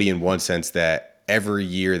it to Woody in one sense that every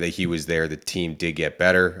year that he was there, the team did get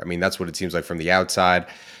better. I mean, that's what it seems like from the outside.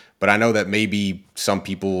 But I know that maybe some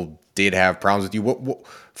people did have problems with you. What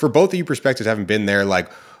for both of you perspectives, having been there,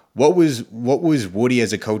 like what was Woody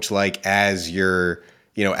as a coach like as your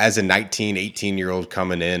as a 19, 18-year-old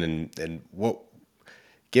coming in and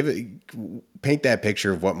paint that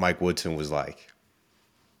picture of what Mike Woodson was like.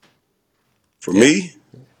 For me,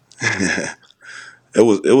 it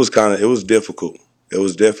was difficult. It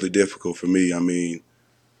was definitely difficult for me. I mean,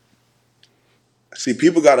 see,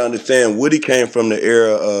 people got to understand Woody came from the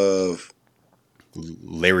era of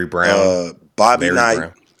Larry Brown, Bobby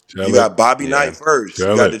Knight. You got Bobby Knight first.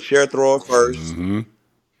 You got the chair thrower first. And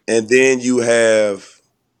then you have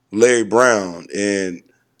Larry Brown, and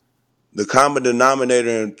the common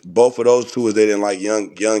denominator in both of those two is they didn't like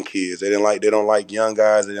young kids. They don't like young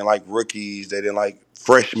guys. They didn't like rookies. They didn't like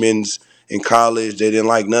freshmen in college. They didn't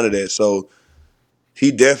like none of that. So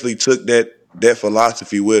he definitely took that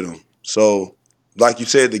philosophy with him. So, like you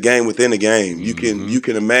said, the game within the game. You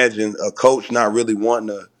can imagine a coach not really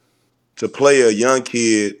wanting to play a young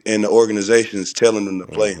kid, and the organization's telling them to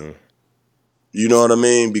play him. You know what I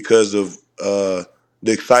mean? Because of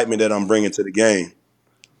the excitement that I'm bringing to the game.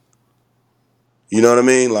 You know what I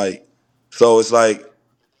mean? Like, so it's like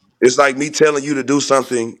me telling you to do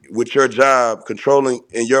something with your job, controlling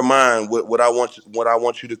in your mind what I want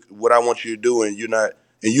you to do, and you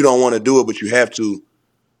don't want to do it, but you have to.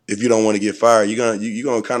 If you don't want to get fired, you're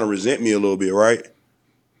gonna kind of resent me a little bit, right?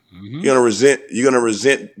 You're gonna resent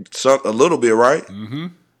a little bit, right?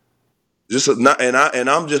 And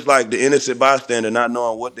I'm just like the innocent bystander, not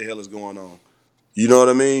knowing what the hell is going on. You know what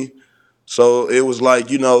I mean? So it was like,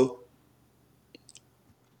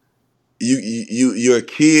 you're a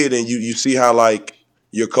kid and you see how like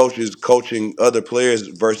your coach is coaching other players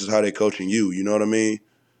versus how they're coaching you. You know what I mean?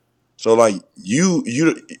 So like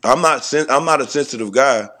I'm not a sensitive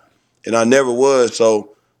guy, and I never was.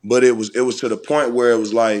 So, but it was to the point where it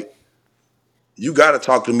was like you got to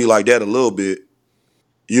talk to me like that a little bit.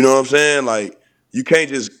 You know what I'm saying? Like you can't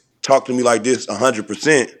just talk to me like this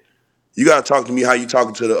 100%. You got to talk to me how you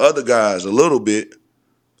talking to the other guys a little bit.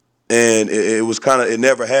 And it was kind of it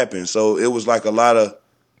never happened. So it was like a lot of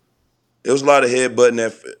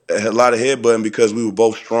headbutting because we were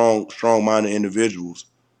both strong-minded individuals.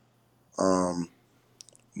 But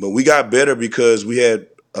we got better because we had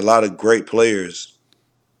a lot of great players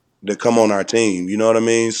that come on our team. You know what I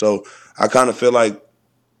mean? So I kind of feel like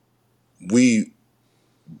we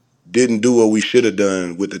didn't do what we should have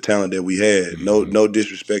done with the talent that we had. No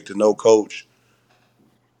disrespect to no coach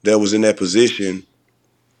that was in that position.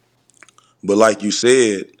 But like you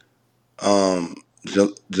said,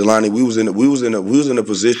 Jelani, we was in a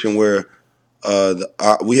position where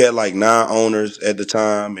we had like 9 owners at the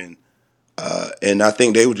time, and I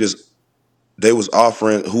think they was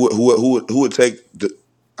offering who would take the.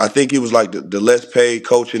 I think he was like the less paid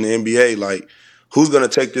coach in the NBA. Like, who's gonna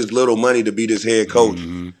take this little money to be this head coach?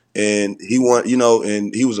 And he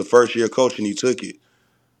and he was a first year coach and he took it.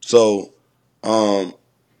 So,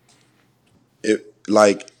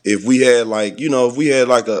 if we had a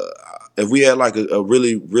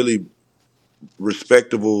really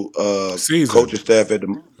respectable Season. coaching staff at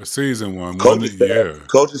the A season one, yeah.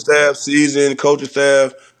 coaching staff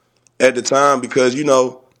at the time, because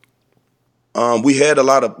we had a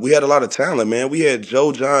lot of talent, man. We had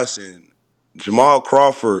Joe Johnson, Jamal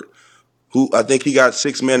Crawford, who I think he got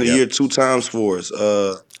 6 Man of the Year 2 times for us.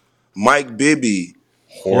 Mike Bibby,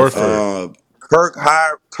 Horford. Kirk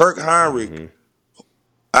Heinrich,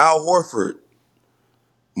 Al Horford,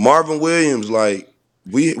 Marvin Williams. Like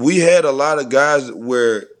we had a lot of guys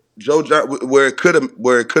where where it could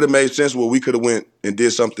have made sense, where we could have went and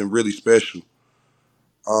did something really special.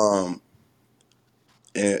 And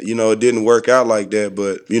it didn't work out like that.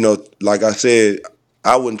 But like I said,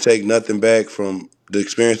 I wouldn't take nothing back from the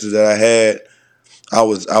experiences that I had. I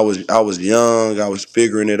was young. I was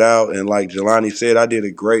figuring it out, and like Jelani said, I did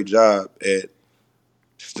a great job at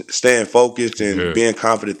staying focused and Yeah. being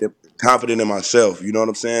confident in myself. You know what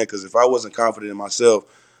I'm saying? Because if I wasn't confident in myself,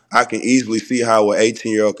 I can easily see how an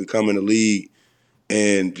 18-year-old could come in the league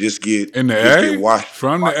and just get In the get A? washed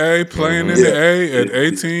From the A, playing in the A at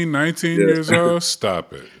 18, 19 years old?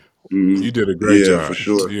 Stop it. You did a great Yeah, for job.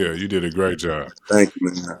 sure. Yeah, you did a great job. Thank you,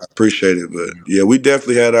 man. I appreciate it. But yeah, we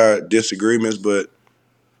definitely had our disagreements, but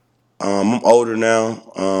I'm older now.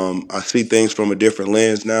 I see things from a different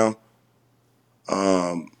lens now.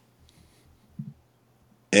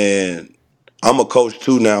 And I'm a coach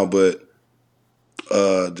too now, but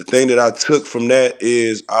the thing that I took from that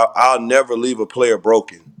is I'll never leave a player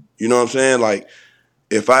broken. You know what I'm saying? Like,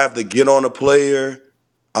 if I have to get on a player,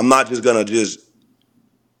 I'm not just gonna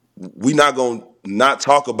we not gonna not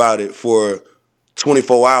talk about it for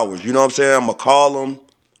 24 hours. You know what I'm saying? I'm gonna call him.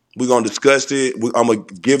 We're gonna discuss it. I'm gonna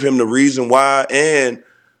give him the reason why, and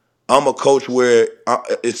I'm a coach where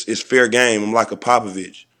it's fair game. I'm like a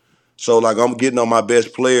Popovich. So like I'm getting on my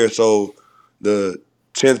best player, so the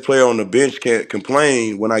 10th player on the bench can't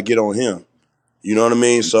complain when I get on him. You know what I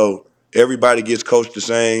mean? So everybody gets coached the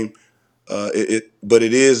same. But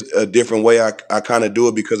it is a different way. I kind of do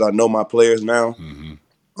it because I know my players now.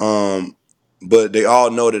 But they all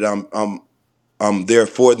know that I'm there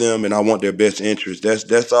for them and I want their best interest.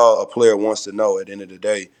 That's all a player wants to know at the end of the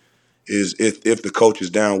day, is if the coach is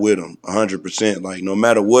down with them 100%. Like, no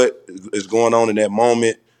matter what is going on in that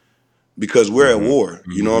moment, because we're at war.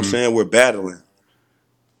 You know what I'm saying? We're battling.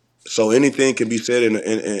 So anything can be said in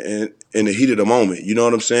the heat of the moment. You know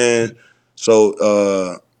what I'm saying?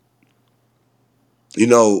 So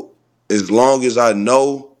as long as I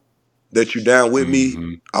know that you're down with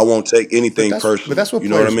me, I won't take anything personal. But that's what you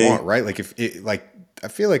know what I players mean? want, right? Like I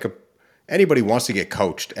feel like anybody wants to get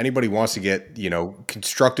coached. Anybody wants to get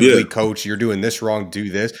constructively Yeah. coached. You're doing this wrong. Do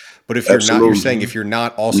this. But if you're not, you're Absolutely. saying if you're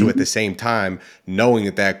not also at the same time knowing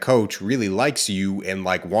that coach really likes you and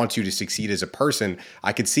like wants you to succeed as a person,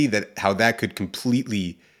 I could see that how that could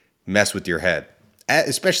completely mess with your head,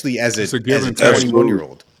 especially as It's a a give as a and take.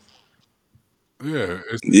 21-year-old. Yeah,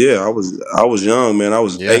 Yeah, I was young, man. I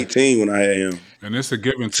was Yeah. 18 when I had him. and it's a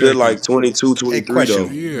give and Till take. like 22, Hey, 23 though. question: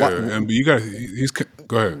 Yeah, What, and you got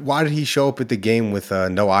go ahead. why did he show up at the game with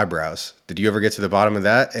no eyebrows? Did you ever get to the bottom of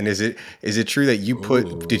that? And is it true that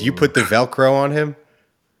did you put the Velcro on him?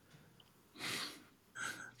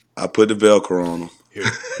 I put the Velcro on him.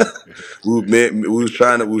 We was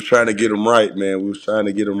trying to get him right, man. We was trying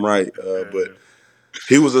to get him right. But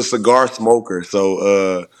he was a cigar smoker,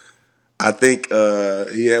 so I think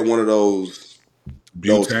he had one of those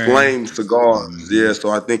Butane. flame cigars. Yeah, so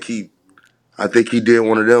I think he did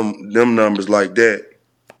one of them numbers like that,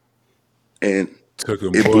 and Took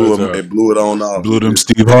them boys it off. blew it on off. Blew It them just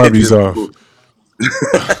Steve it Harveys just off. blew.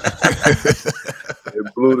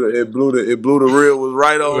 It blew the reel was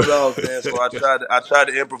right on off, man. So I tried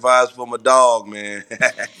to improvise for my dog, man.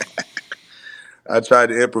 I tried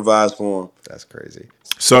to improvise for him. That's crazy.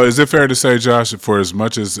 So is it fair to say, Josh, for as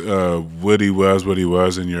much as Woody was what he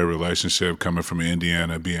was in your relationship coming from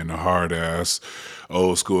Indiana, being a hard-ass,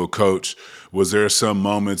 old-school coach, was there some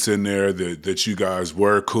moments in there that you guys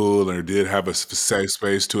were cool or did have a safe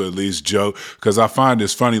space to at least joke? Because I find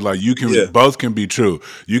it's funny, like Yeah. both can be true.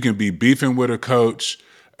 You can be beefing with a coach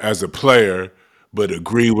as a player, but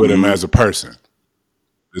agree with him hmm as a person.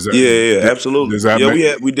 Yeah, absolutely. Does that Yeah,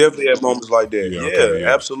 make? we definitely had moments like that. Yeah. Okay. Yeah, Yeah.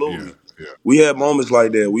 Yeah. absolutely. Yeah. We had moments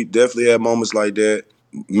like that. We definitely had moments like that.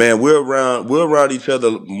 Man, we're around each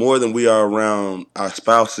other more than we are around our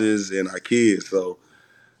spouses and our kids. So,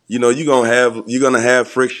 you're gonna have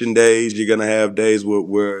friction days. You're gonna have days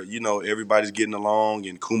where everybody's getting along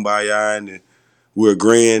and kumbaya and we're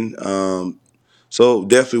agreeing. So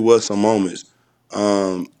definitely was some moments.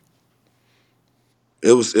 Um,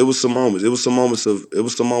 it was some moments. It was some moments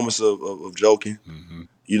of joking. Mm-hmm.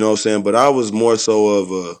 You know what I'm saying? But I was more so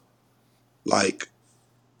of a like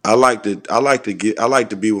I like to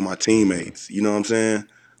be with my teammates. You know what I'm saying?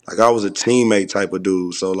 Like I was a teammate type of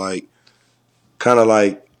dude. So like kind of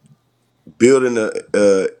like building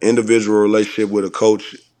a individual relationship with a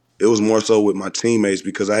coach. It was more so with my teammates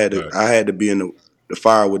because I had to be in the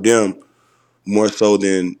fire with them more so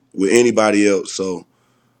than with anybody else. So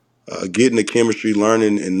getting the chemistry,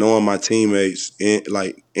 learning, and knowing my teammates in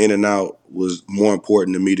and out was more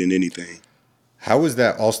important to me than anything. How was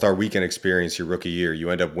that All-Star Weekend experience your rookie year? You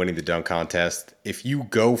end up winning the dunk contest. If you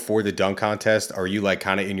go for the dunk contest, are you like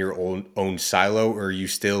kind of in your own silo, or are you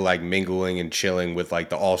still like mingling and chilling with like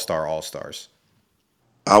the All-Stars?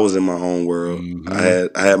 I was in my own world. Mm-hmm.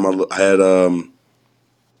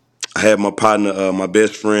 I had my partner, my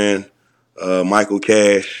best friend, Michael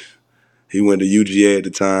Cash. He went to UGA at the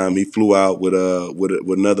time. He flew out with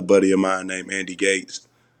another buddy of mine named Andy Gates,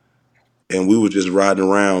 and we were just riding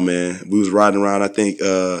around, man. We was riding around. I think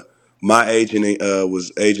my agent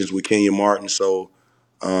was agents with Kenya Martin, so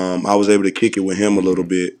I was able to kick it with him a little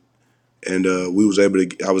bit, and I was able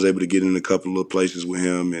to get in a couple of places with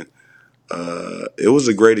him, and it was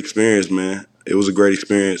a great experience, man. It was a great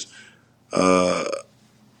experience for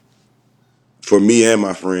me and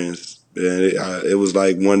my friends. And it was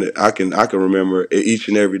like one that I can remember each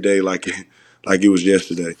and every day like it was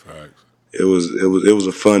yesterday. Facts. It was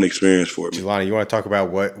a fun experience for me. Jelani, you want to talk about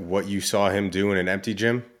what you saw him do in an empty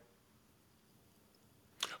gym?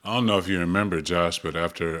 I don't know if you remember, Josh, but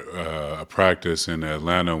after a practice in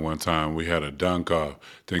Atlanta one time, we had a dunk off. I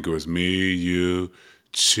think it was me, you,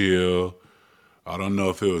 Chill. I don't know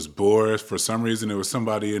if it was Boris. For some reason, there was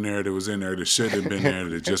somebody in there that was in there that shouldn't have been there.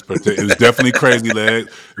 That just it was definitely Crazy Legs.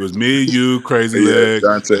 It was me, you, Crazy Yeah, Leg,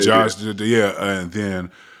 Dante. Josh. Yeah, and then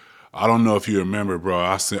I don't know if you remember,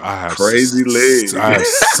 bro. Crazy Leg. I have I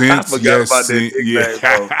since forgot about that seen nickname,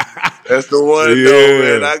 bro. yeah. That's the one, though,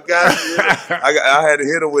 man. Yeah. I got you. I had to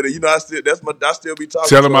hit him with it. I still be talking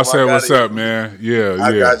Tell to him him. I I said, got "What's to hit up, him with it. man?" Yeah, I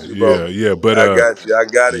yeah, got you, bro. yeah, yeah. But I got you. I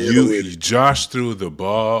got to hit him with it. Josh threw the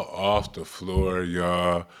ball off the floor,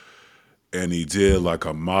 y'all, and he did like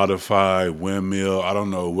a modified windmill. I don't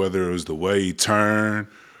know whether it was the way he turned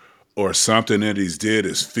or something that he did.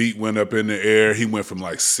 His feet went up in the air. He went from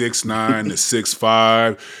like 6'9" to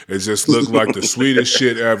 6'5". It just looked like the sweetest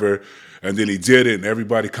shit ever. And then he did it, and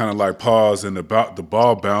everybody kind of like paused, and the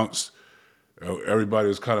ball bounced. Everybody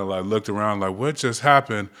was kind of like looked around like, what just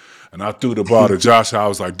happened? And I threw the ball to Josh. I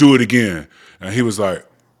was like, do it again. And he was like,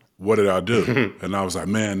 what did I do? And I was like,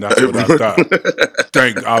 man, that's what I thought.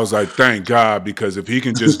 Thank God, because if he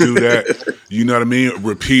can just do that, you know what I mean,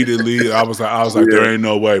 repeatedly, I was like, Yeah. there ain't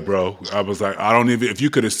no way, bro. I was like, I don't even, if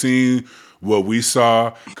you could have seen what we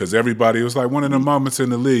saw, because everybody, it was like one of the moments in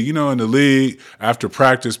the league. You know, in the league, after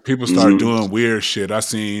practice, people start Mhm. doing weird shit. I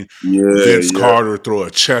seen Yeah, Vince yeah. Carter throw a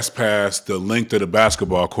chest pass the length of the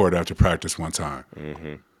basketball court after practice one time.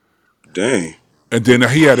 Dang. And then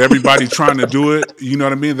he had everybody trying to do it. You know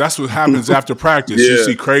what I mean? That's what happens after practice. You Yeah,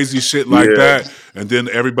 see crazy shit like yeah. that, and then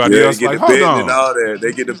everybody Yeah, they else get like, the hold betting and on. all that.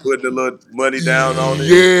 They get to put the little money down on it.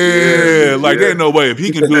 Yeah, like there Yeah, ain't no way if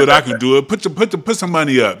he can do it, I can do it. Put some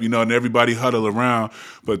money up, you know, and everybody huddle around.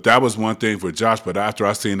 But that was one thing for Josh. But after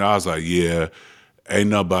I seen it, I was like, yeah, Ain't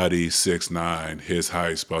nobody 6'9", his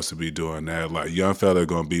height, supposed to be doing that. Like, young fella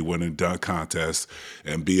gonna be winning dunk contests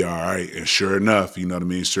and be all right. And sure enough, you know what I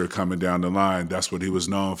mean? Sure, coming down the line, that's what he was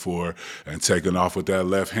known for. And taking off with that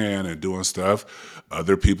left hand and doing stuff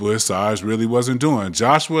other people his size really wasn't doing.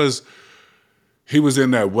 He was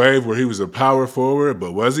in that wave where he was a power forward,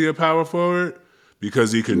 but was he a power forward?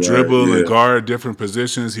 Because he can Right. dribble and Yeah. guard different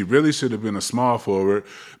positions. He really should have been a small forward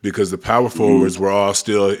because the power forwards were all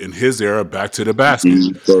still in his era back to the basket.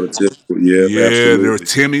 Prototypical. Yep. Yeah, Absolutely.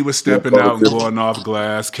 Timmy was Yeah. stepping out and Prototypical. going off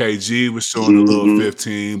glass. KG was showing a little Mm-hmm.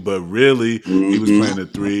 15, but really he was Mm-hmm. playing the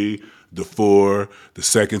 3, the 4, the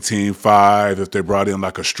second team 5. If they brought in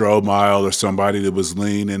like a Stromile or somebody that was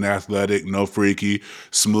lean and athletic, no freaky,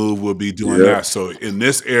 Smooth would be doing Yep. that. So in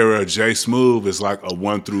this era, Jay Smooth is like a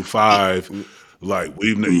 1 through 5, like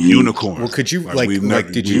unicorn. Well, could you Like we've never.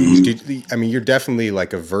 I mean, you're definitely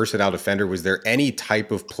like a versatile defender. Was there any type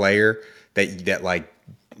of player that like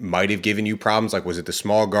might have given you problems? Like, was it the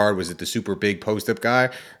small guard? Was it the super big post up guy?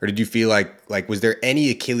 Or did you feel like was there any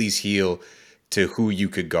Achilles heel to who you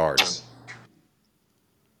could guard?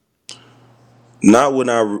 Not when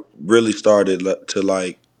I really started to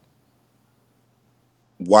like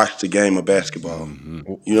watch the game of basketball.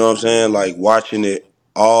 You know what I'm saying? Like watching it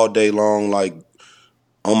all day long. Like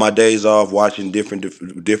on my days off, watching different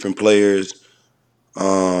players.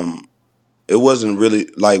 It wasn't really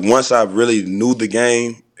like once I really knew the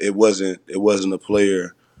game. It wasn't a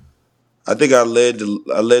player. I think I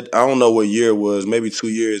don't know what year it was, maybe 2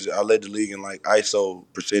 years. I led the league in like ISO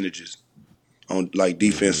percentages on like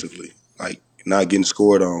defensively, like not getting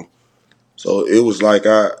scored on. So it was like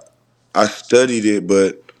I studied it,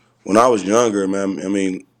 but when I was younger, man, I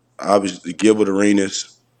mean, obviously Gilbert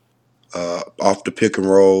Arenas, off the pick and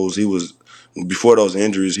rolls, he was before those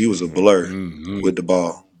injuries, he was a blur with the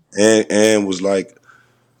ball, and was like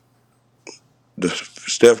the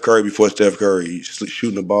Steph Curry before Steph Curry, he's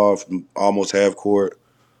shooting the ball from almost half court.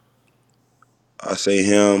 I say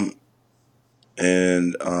him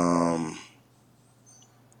and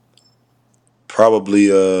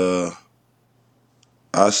probably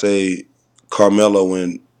I say Carmelo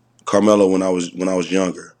when I was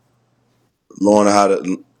younger, knowing how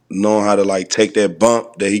to knowing how to like take that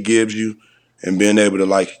bump that he gives you and being able to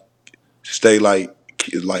like stay like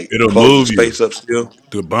It'll close the move you. space up still.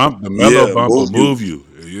 The mellow Yeah, bump will move you.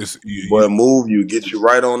 move you. Boy, move you, get you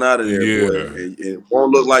right on out of there, boy. Yeah. And it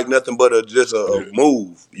won't look like nothing but just a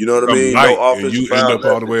move. You know what I Some mean? No light, and offensive you end foul, up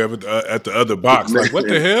all the nothing. way up at the other box. Like, what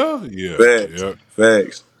the Man, hell? Yeah, facts, yeah.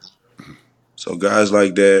 facts. So guys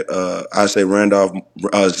like that, I say Randolph,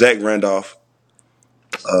 Zach Randolph,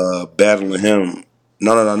 battling him.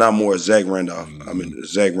 No, not more Zach Randolph. I mean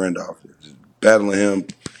Zach Randolph, battling him.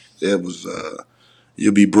 It was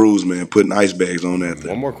you'll be bruised, man. Putting ice bags on that One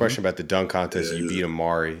thing. more question about the dunk contest. Yeah, You beat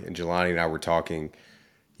Amari, and Jelani and I were talking.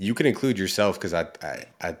 You can include yourself because I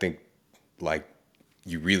think like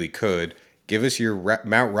you really could. Give us your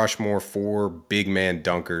Mount Rushmore 4 big man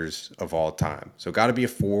dunkers of all time. So got to be a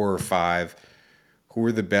 4 or 5. Who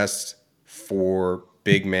are the best 4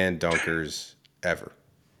 big man dunkers ever?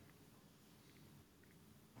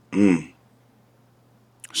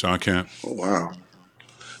 Sean Kemp. oh, wow.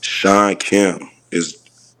 Sean Kemp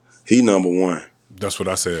is he number one. That's what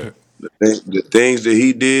I said. The things that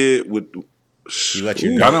he did with He let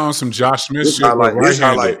you ooh, Got dunk, on some Josh Smith shit with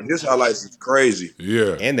right-handed. his highlights is crazy.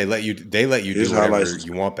 Yeah. and they let you His do highlights whatever is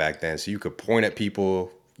you want back then. So you could point at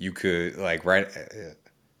people. You could like man.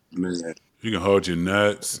 You can hold your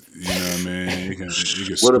nuts. You know what I mean? You can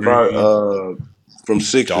What about scream. from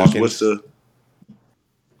Sixers? What's Dawkins. the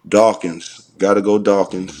Dawkins? Got to go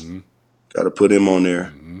Dawkins. Got to put him on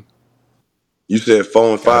there. You said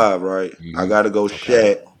 4 and Got 5, right? I got to go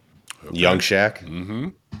Okay. Shaq. Young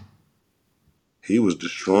Shaq. He was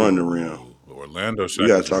destroying the rim. Orlando We Shaq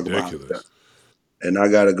got to was talk about that. ridiculous. And I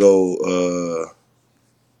got to go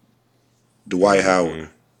Dwight Howard.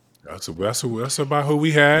 That's about who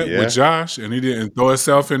we had Yeah. with Josh, and he didn't throw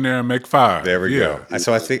himself in there and make 5. There we Yeah. go.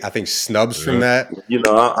 So I think snubs from that, You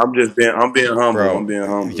know, I'm being humble. bro. I'm being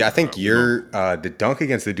humble. Yeah, I think you're the dunk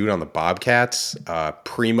against the dude on the Bobcats,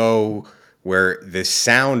 Primo, where the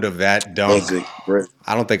sound of that dunk, Brett.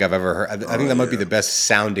 I don't think I've ever heard. I think that might be the best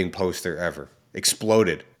sounding poster ever.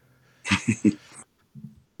 Exploded.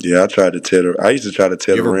 Yeah, I used to try to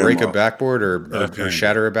tear You the ever rim break a off. backboard or Left-handed.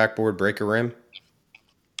 shatter a backboard, break a rim?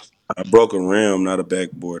 I broke a rim, not a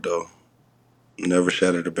backboard though. Never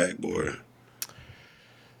shattered a backboard.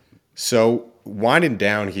 So winding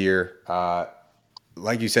down here,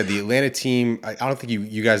 like you said, the Atlanta team. I don't think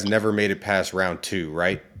you guys never made it past round 2,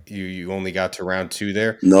 right? You only got to round 2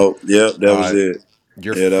 there. No, yeah, that was Uh, it.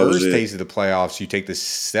 Your Yeah, that was first it. taste of the playoffs, you take the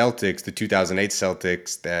Celtics, the 2008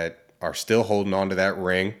 Celtics that are still holding on to that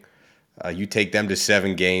ring. You take them to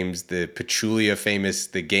 7 games. The Pachulia famous,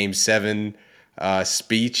 the Game 7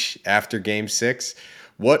 speech after Game 6.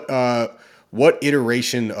 What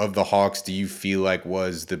iteration of the Hawks do you feel like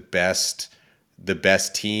was the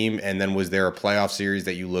best team? And then was there a playoff series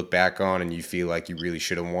that you look back on and you feel like you really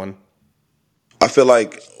should have won? I feel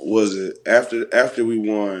like was it after we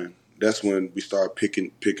won, that's when we started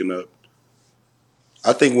picking up.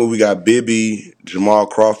 I think when we got Bibby, Jamal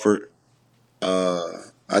Crawford,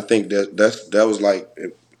 I think that was like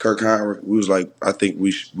Kirk Heinrich. We was like I think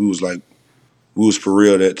we was like we was for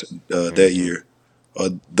real that year,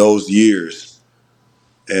 those years,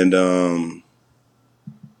 and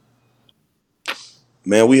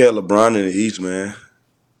man, we had LeBron in the East, man.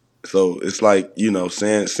 So it's like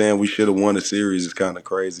saying we should have won the series is kind of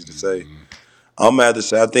crazy to say. I'm gonna have to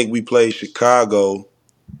say I think we played Chicago.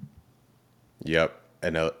 Yep.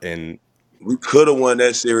 And We could have won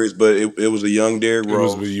that series, but it was a young Derrick It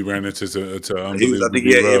was when Rose. you ran into I unbelievable think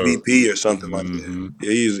he D had Rose. MVP or something like that. Mm-hmm.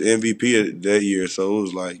 Yeah, he was MVP that year, so it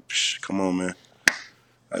was like, come on, man.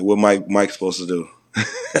 Like what Mike's supposed to do?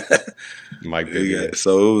 Mike Yeah, Bibby.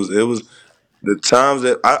 so it was the times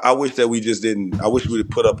that I wish that we just didn't. I wish we'd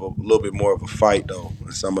put up a little bit more of a fight though.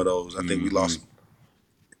 In some of those, I think we Mm-hmm. lost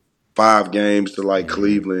 5 games to like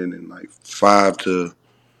Cleveland and like 5 to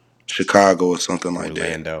Chicago or something like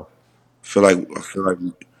that. Orlando. I feel like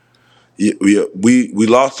we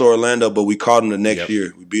lost to Orlando, but we caught them the next Yep.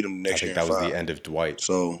 year. We beat them the I next think year in that was the 5. end of Dwight.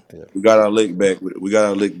 So Yep. we got our lick back. We got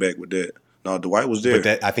our lick back with that. No, Dwight was But there.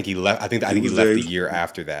 that I think he left. I He think he was there. left He the was, year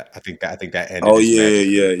after that. I think that ended oh his yeah, Magic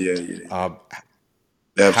yeah, career. yeah, yeah. Um,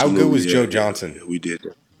 how good Absolutely, was yeah, Joe yeah, Johnson? yeah. We did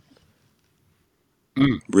that.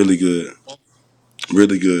 Really good,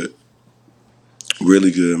 really good,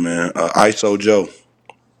 really good, man. ISO Joe.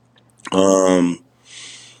 Um,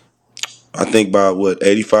 I think about what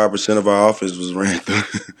 85% of our offense was ran through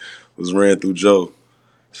was ran through Joe.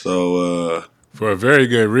 So For a very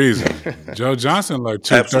good reason. Joe Johnson like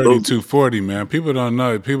 230, absolutely, 240, man. People don't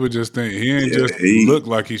know. People just think he ain't yeah. just look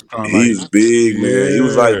like he's strong. Like, He's big, man. yeah, He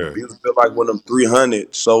was built like one of them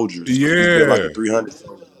 300 soldiers. Like he's built like a yeah. 300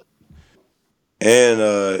 soldier. And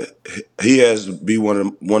he has to be one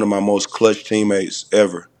of my most clutch teammates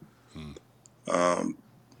ever.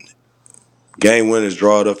 Game winners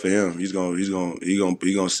draw it up for him. He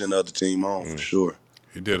gonna send the other team home for sure.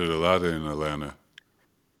 He did it a lot in Atlanta.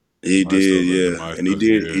 He did, The yeah, and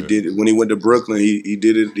Maestros, he yeah. did it when he went to Brooklyn. He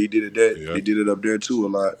Yep, did it up there too a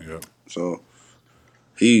lot. yep. So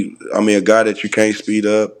I mean, a guy that you can't speed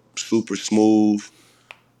up, super smooth,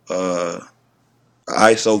 uh,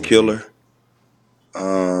 ISO killer,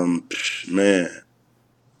 man,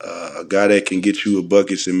 a guy that can get you a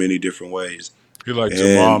buckets in many different ways. He like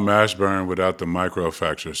Jamal And Mashburn without the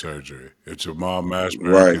microfracture surgery. If Jamal Mashburn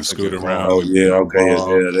right, can That's a scoot good call. around oh and yeah, get the okay,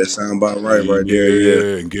 ball, yeah, that sound about right there. Yeah,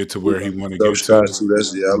 yeah, and get to where he want to tough get to. shots too.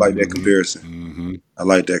 I like that comparison. Mm-hmm. I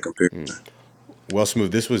like that comparison. Well,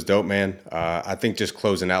 Smooth, this was dope, man. I think just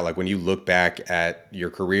closing out, like when you look back at your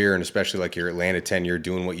career and especially like your Atlanta tenure,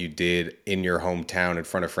 doing what you did in your hometown in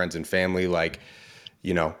front of friends and family, like,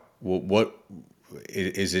 what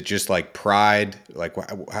is it? Just like pride? Like,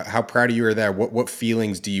 how proud of you are there? What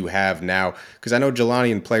feelings do you have now? Because I know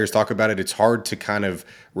Jelani and players talk about it. It's hard to kind of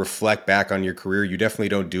reflect back on your career. You definitely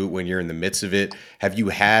don't do it when you're in the midst of it.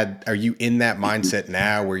 Are you in that mindset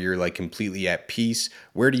now where you're like completely at peace?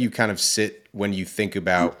 Where do you kind of sit when you think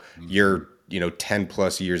about your 10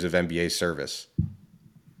 plus years of NBA service?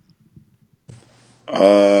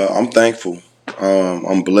 I'm thankful.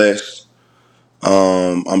 I'm blessed.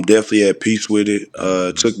 I'm definitely at peace with it.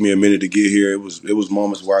 It took me a minute to get here. It was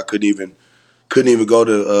moments where I couldn't even go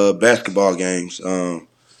to basketball games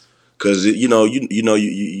because you don't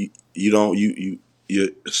you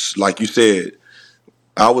like you said.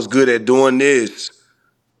 I was good at doing this,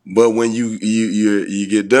 but when you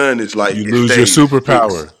get done, it's like You it lose your stays.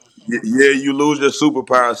 superpower. Yeah, you lose your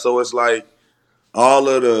superpower. So it's like all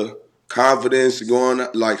of the confidence going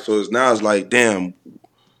like so. It's like damn.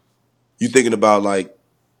 You thinking about like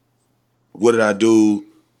what did I do?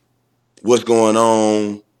 What's going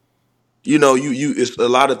on? You it's a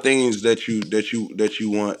lot of things that you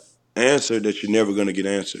want answered that you're never gonna get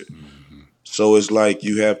answered. So it's like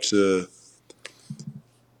you have to,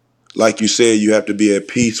 like you said, you have to be at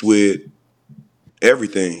peace with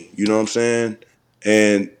everything. You know what I'm saying?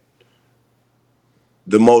 And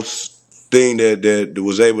the most thing that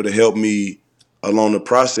was able to help me along the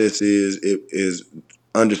process is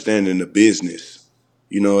understanding the business.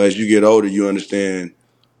 As you get older, you understand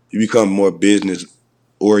you become more business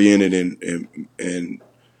oriented and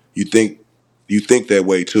you think that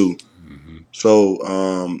way too. Mm-hmm.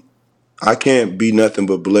 So I can't be nothing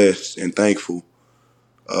but blessed and thankful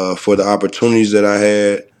for the opportunities that I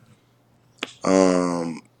had.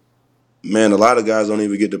 Man, a lot of guys don't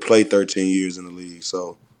even get to play 13 years in the league.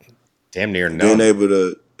 So damn near none. Being able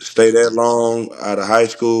to stay that long out of high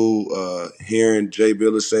school, hearing Jay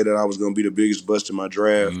Billis say that I was going to be the biggest bust in my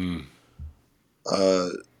draft,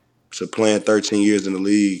 to playing 13 years in the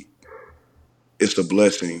league, it's a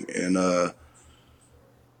blessing. And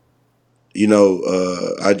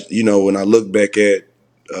when I look back at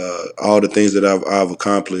all the things that I've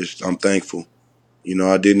accomplished, I'm thankful.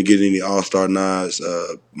 I didn't get any All-Star nods.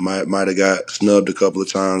 Might have got snubbed a couple of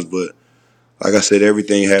times, but like I said,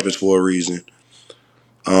 everything happens for a reason.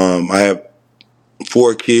 I have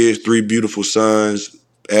 4 kids, 3 beautiful sons,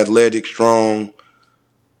 athletic, strong.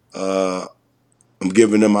 I'm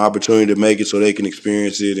giving them an opportunity to make it so they can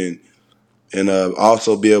experience it and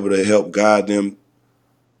also be able to help guide them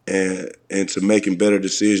and to making better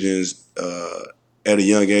decisions at a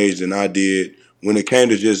young age than I did when it came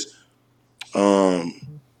to just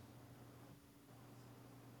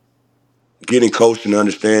getting coached and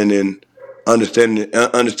understanding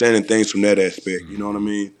things from that aspect. You know what I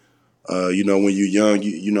mean? When you're young,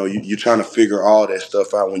 you're trying to figure all that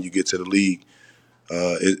stuff out when you get to the league.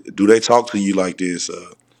 Do they talk to you like this?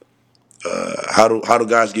 How do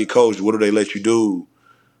guys get coached? What do they let you do?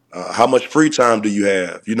 How much free time do you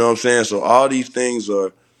have? You know what I'm saying? So all these things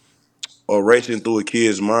are racing through a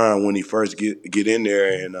kid's mind when he first get in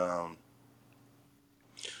there, and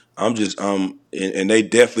and they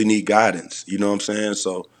definitely need guidance. You know what I'm saying?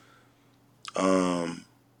 So, the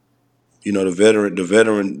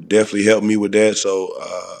veteran definitely helped me with that. So,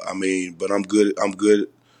 but I'm good,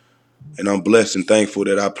 and I'm blessed and thankful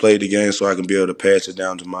that I played the game so I can be able to pass it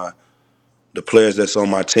down to the players that's on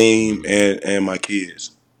my team and my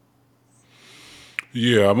kids.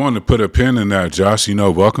 Yeah, I wanted to put a pin in that, Josh.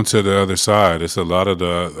 Welcome to the other side. It's a lot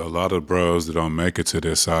of bros that don't make it to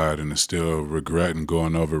this side and are still regretting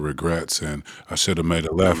going over regrets. And I should have made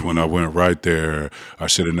a left when I went right there. I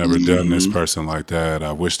should have never done this person like that.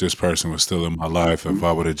 I wish this person was still in my life. If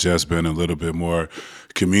I would have just been a little bit more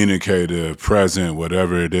communicative, present,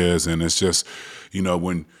 whatever it is. And it's just,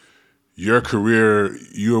 when your career,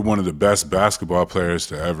 you're one of the best basketball players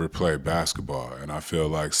to ever play basketball. And I feel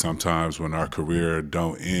like sometimes when our career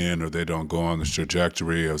don't end or they don't go on this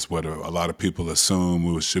trajectory as what a lot of people assume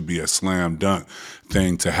it should be a slam dunk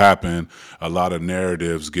thing to happen, a lot of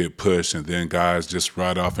narratives get pushed and then guys just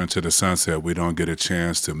ride off into the sunset. We don't get a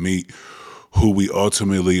chance to meet who we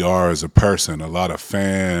ultimately are as a person. A lot of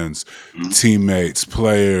fans, teammates,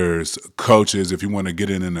 players, coaches, if you want to get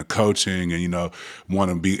into coaching and,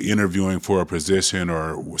 want to be interviewing for a position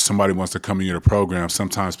or somebody wants to come in your program,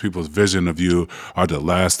 sometimes people's vision of you are the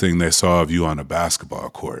last thing they saw of you on a basketball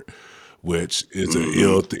court, which is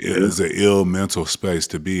an ill mental space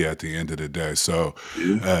to be at the end of the day. So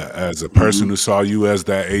as a person who saw you as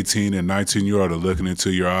that 18 and 19-year-old looking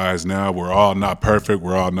into your eyes now, we're all not perfect.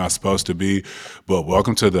 We're all not supposed to be. But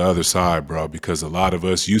welcome to the other side, bro, because a lot of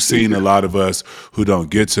us, you've seen a lot of us who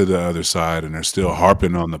don't get to the other side and are still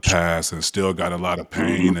harping on the past and still got a lot of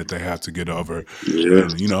pain that they have to get over. Yeah.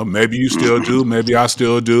 And, maybe you still do. Maybe I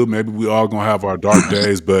still do. Maybe we all going to have our dark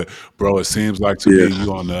days. But, bro, it seems like to me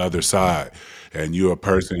you on the other side. And you're a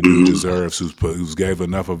person who deserves, who's gave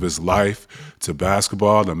enough of his life to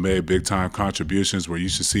basketball and made big-time contributions where you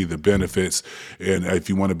should see the benefits. And if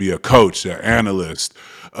you want to be a coach, an analyst,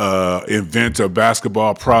 invent a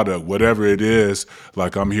basketball product, whatever it is,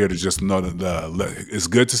 like I'm here to just know that it's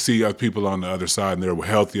good to see other people on the other side and they're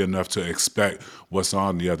healthy enough to expect what's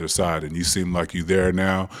on the other side. And you seem like you're there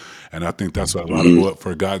now. And I think that's what a lot of what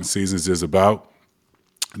Forgotten Seasons is about.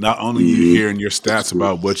 Not only you hearing your stats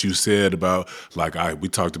about what you said about, we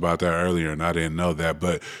talked about that earlier and I didn't know that,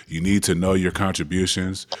 but you need to know your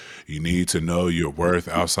contributions. You need to know your worth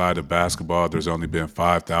outside of basketball. There's only been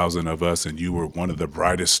 5,000 of us and you were one of the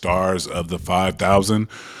brightest stars of the 5,000.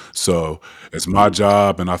 So it's my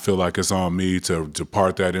job, and I feel like it's on me to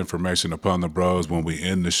part that information upon the bros when we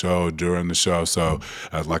end the show, during the show. So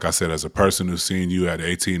like I said, as a person who's seen you at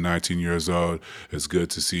 18, 19 years old, it's good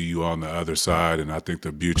to see you on the other side. And I think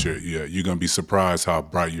the future, you're going to be surprised how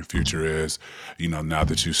bright your future is, now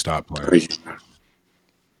that you stop playing.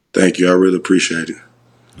 Thank you. I really appreciate it.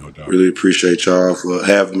 No doubt. Really appreciate y'all for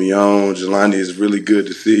having me on. Jelani, it's really good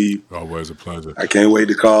to see you. Always a pleasure. I can't wait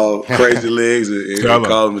to call Crazy Legs and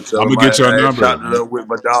call him and tell him I'm going to get your number. Shot it up with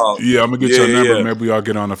my dog. Yeah, I'm going to get your number. Maybe we all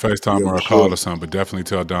get on a FaceTime or a call or something, but definitely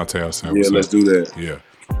tell Dante I sent let's do that. Yeah.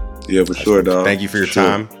 Yeah, for sure, dog. Thank you for your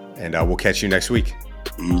time, and we'll catch you next week.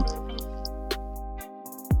 Mhm.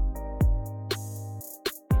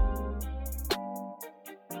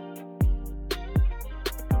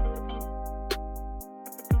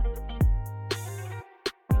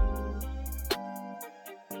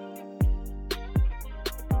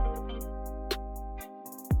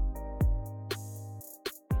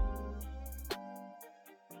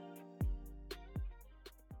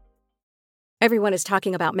 Everyone is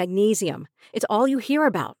talking about magnesium. It's all you hear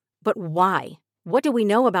about. But why? What do we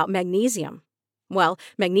know about magnesium? Well,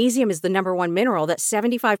 magnesium is the number one mineral that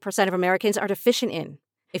 75% of Americans are deficient in.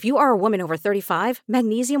 If you are a woman over 35,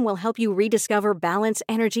 magnesium will help you rediscover balance,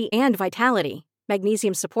 energy, and vitality.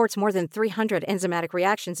 Magnesium supports more than 300 enzymatic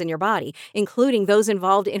reactions in your body, including those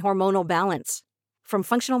involved in hormonal balance. From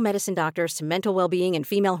functional medicine doctors to mental well-being and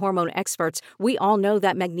female hormone experts, we all know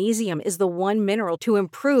that magnesium is the one mineral to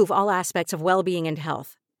improve all aspects of well-being and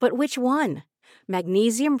health. But which one?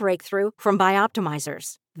 Magnesium Breakthrough from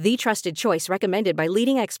Bioptimizers, the trusted choice recommended by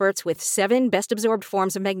leading experts with 7 best-absorbed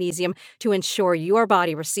forms of magnesium to ensure your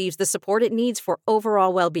body receives the support it needs for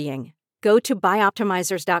overall well-being. Go to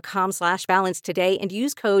bioptimizers.com/balance today and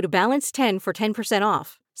use code BALANCE10 for 10%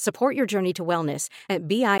 off. Support your journey to wellness at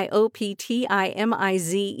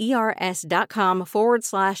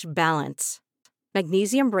bioptimizers.com/balance.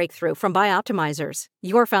 Magnesium Breakthrough from Bioptimizers,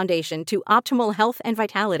 your foundation to optimal health and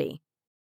vitality.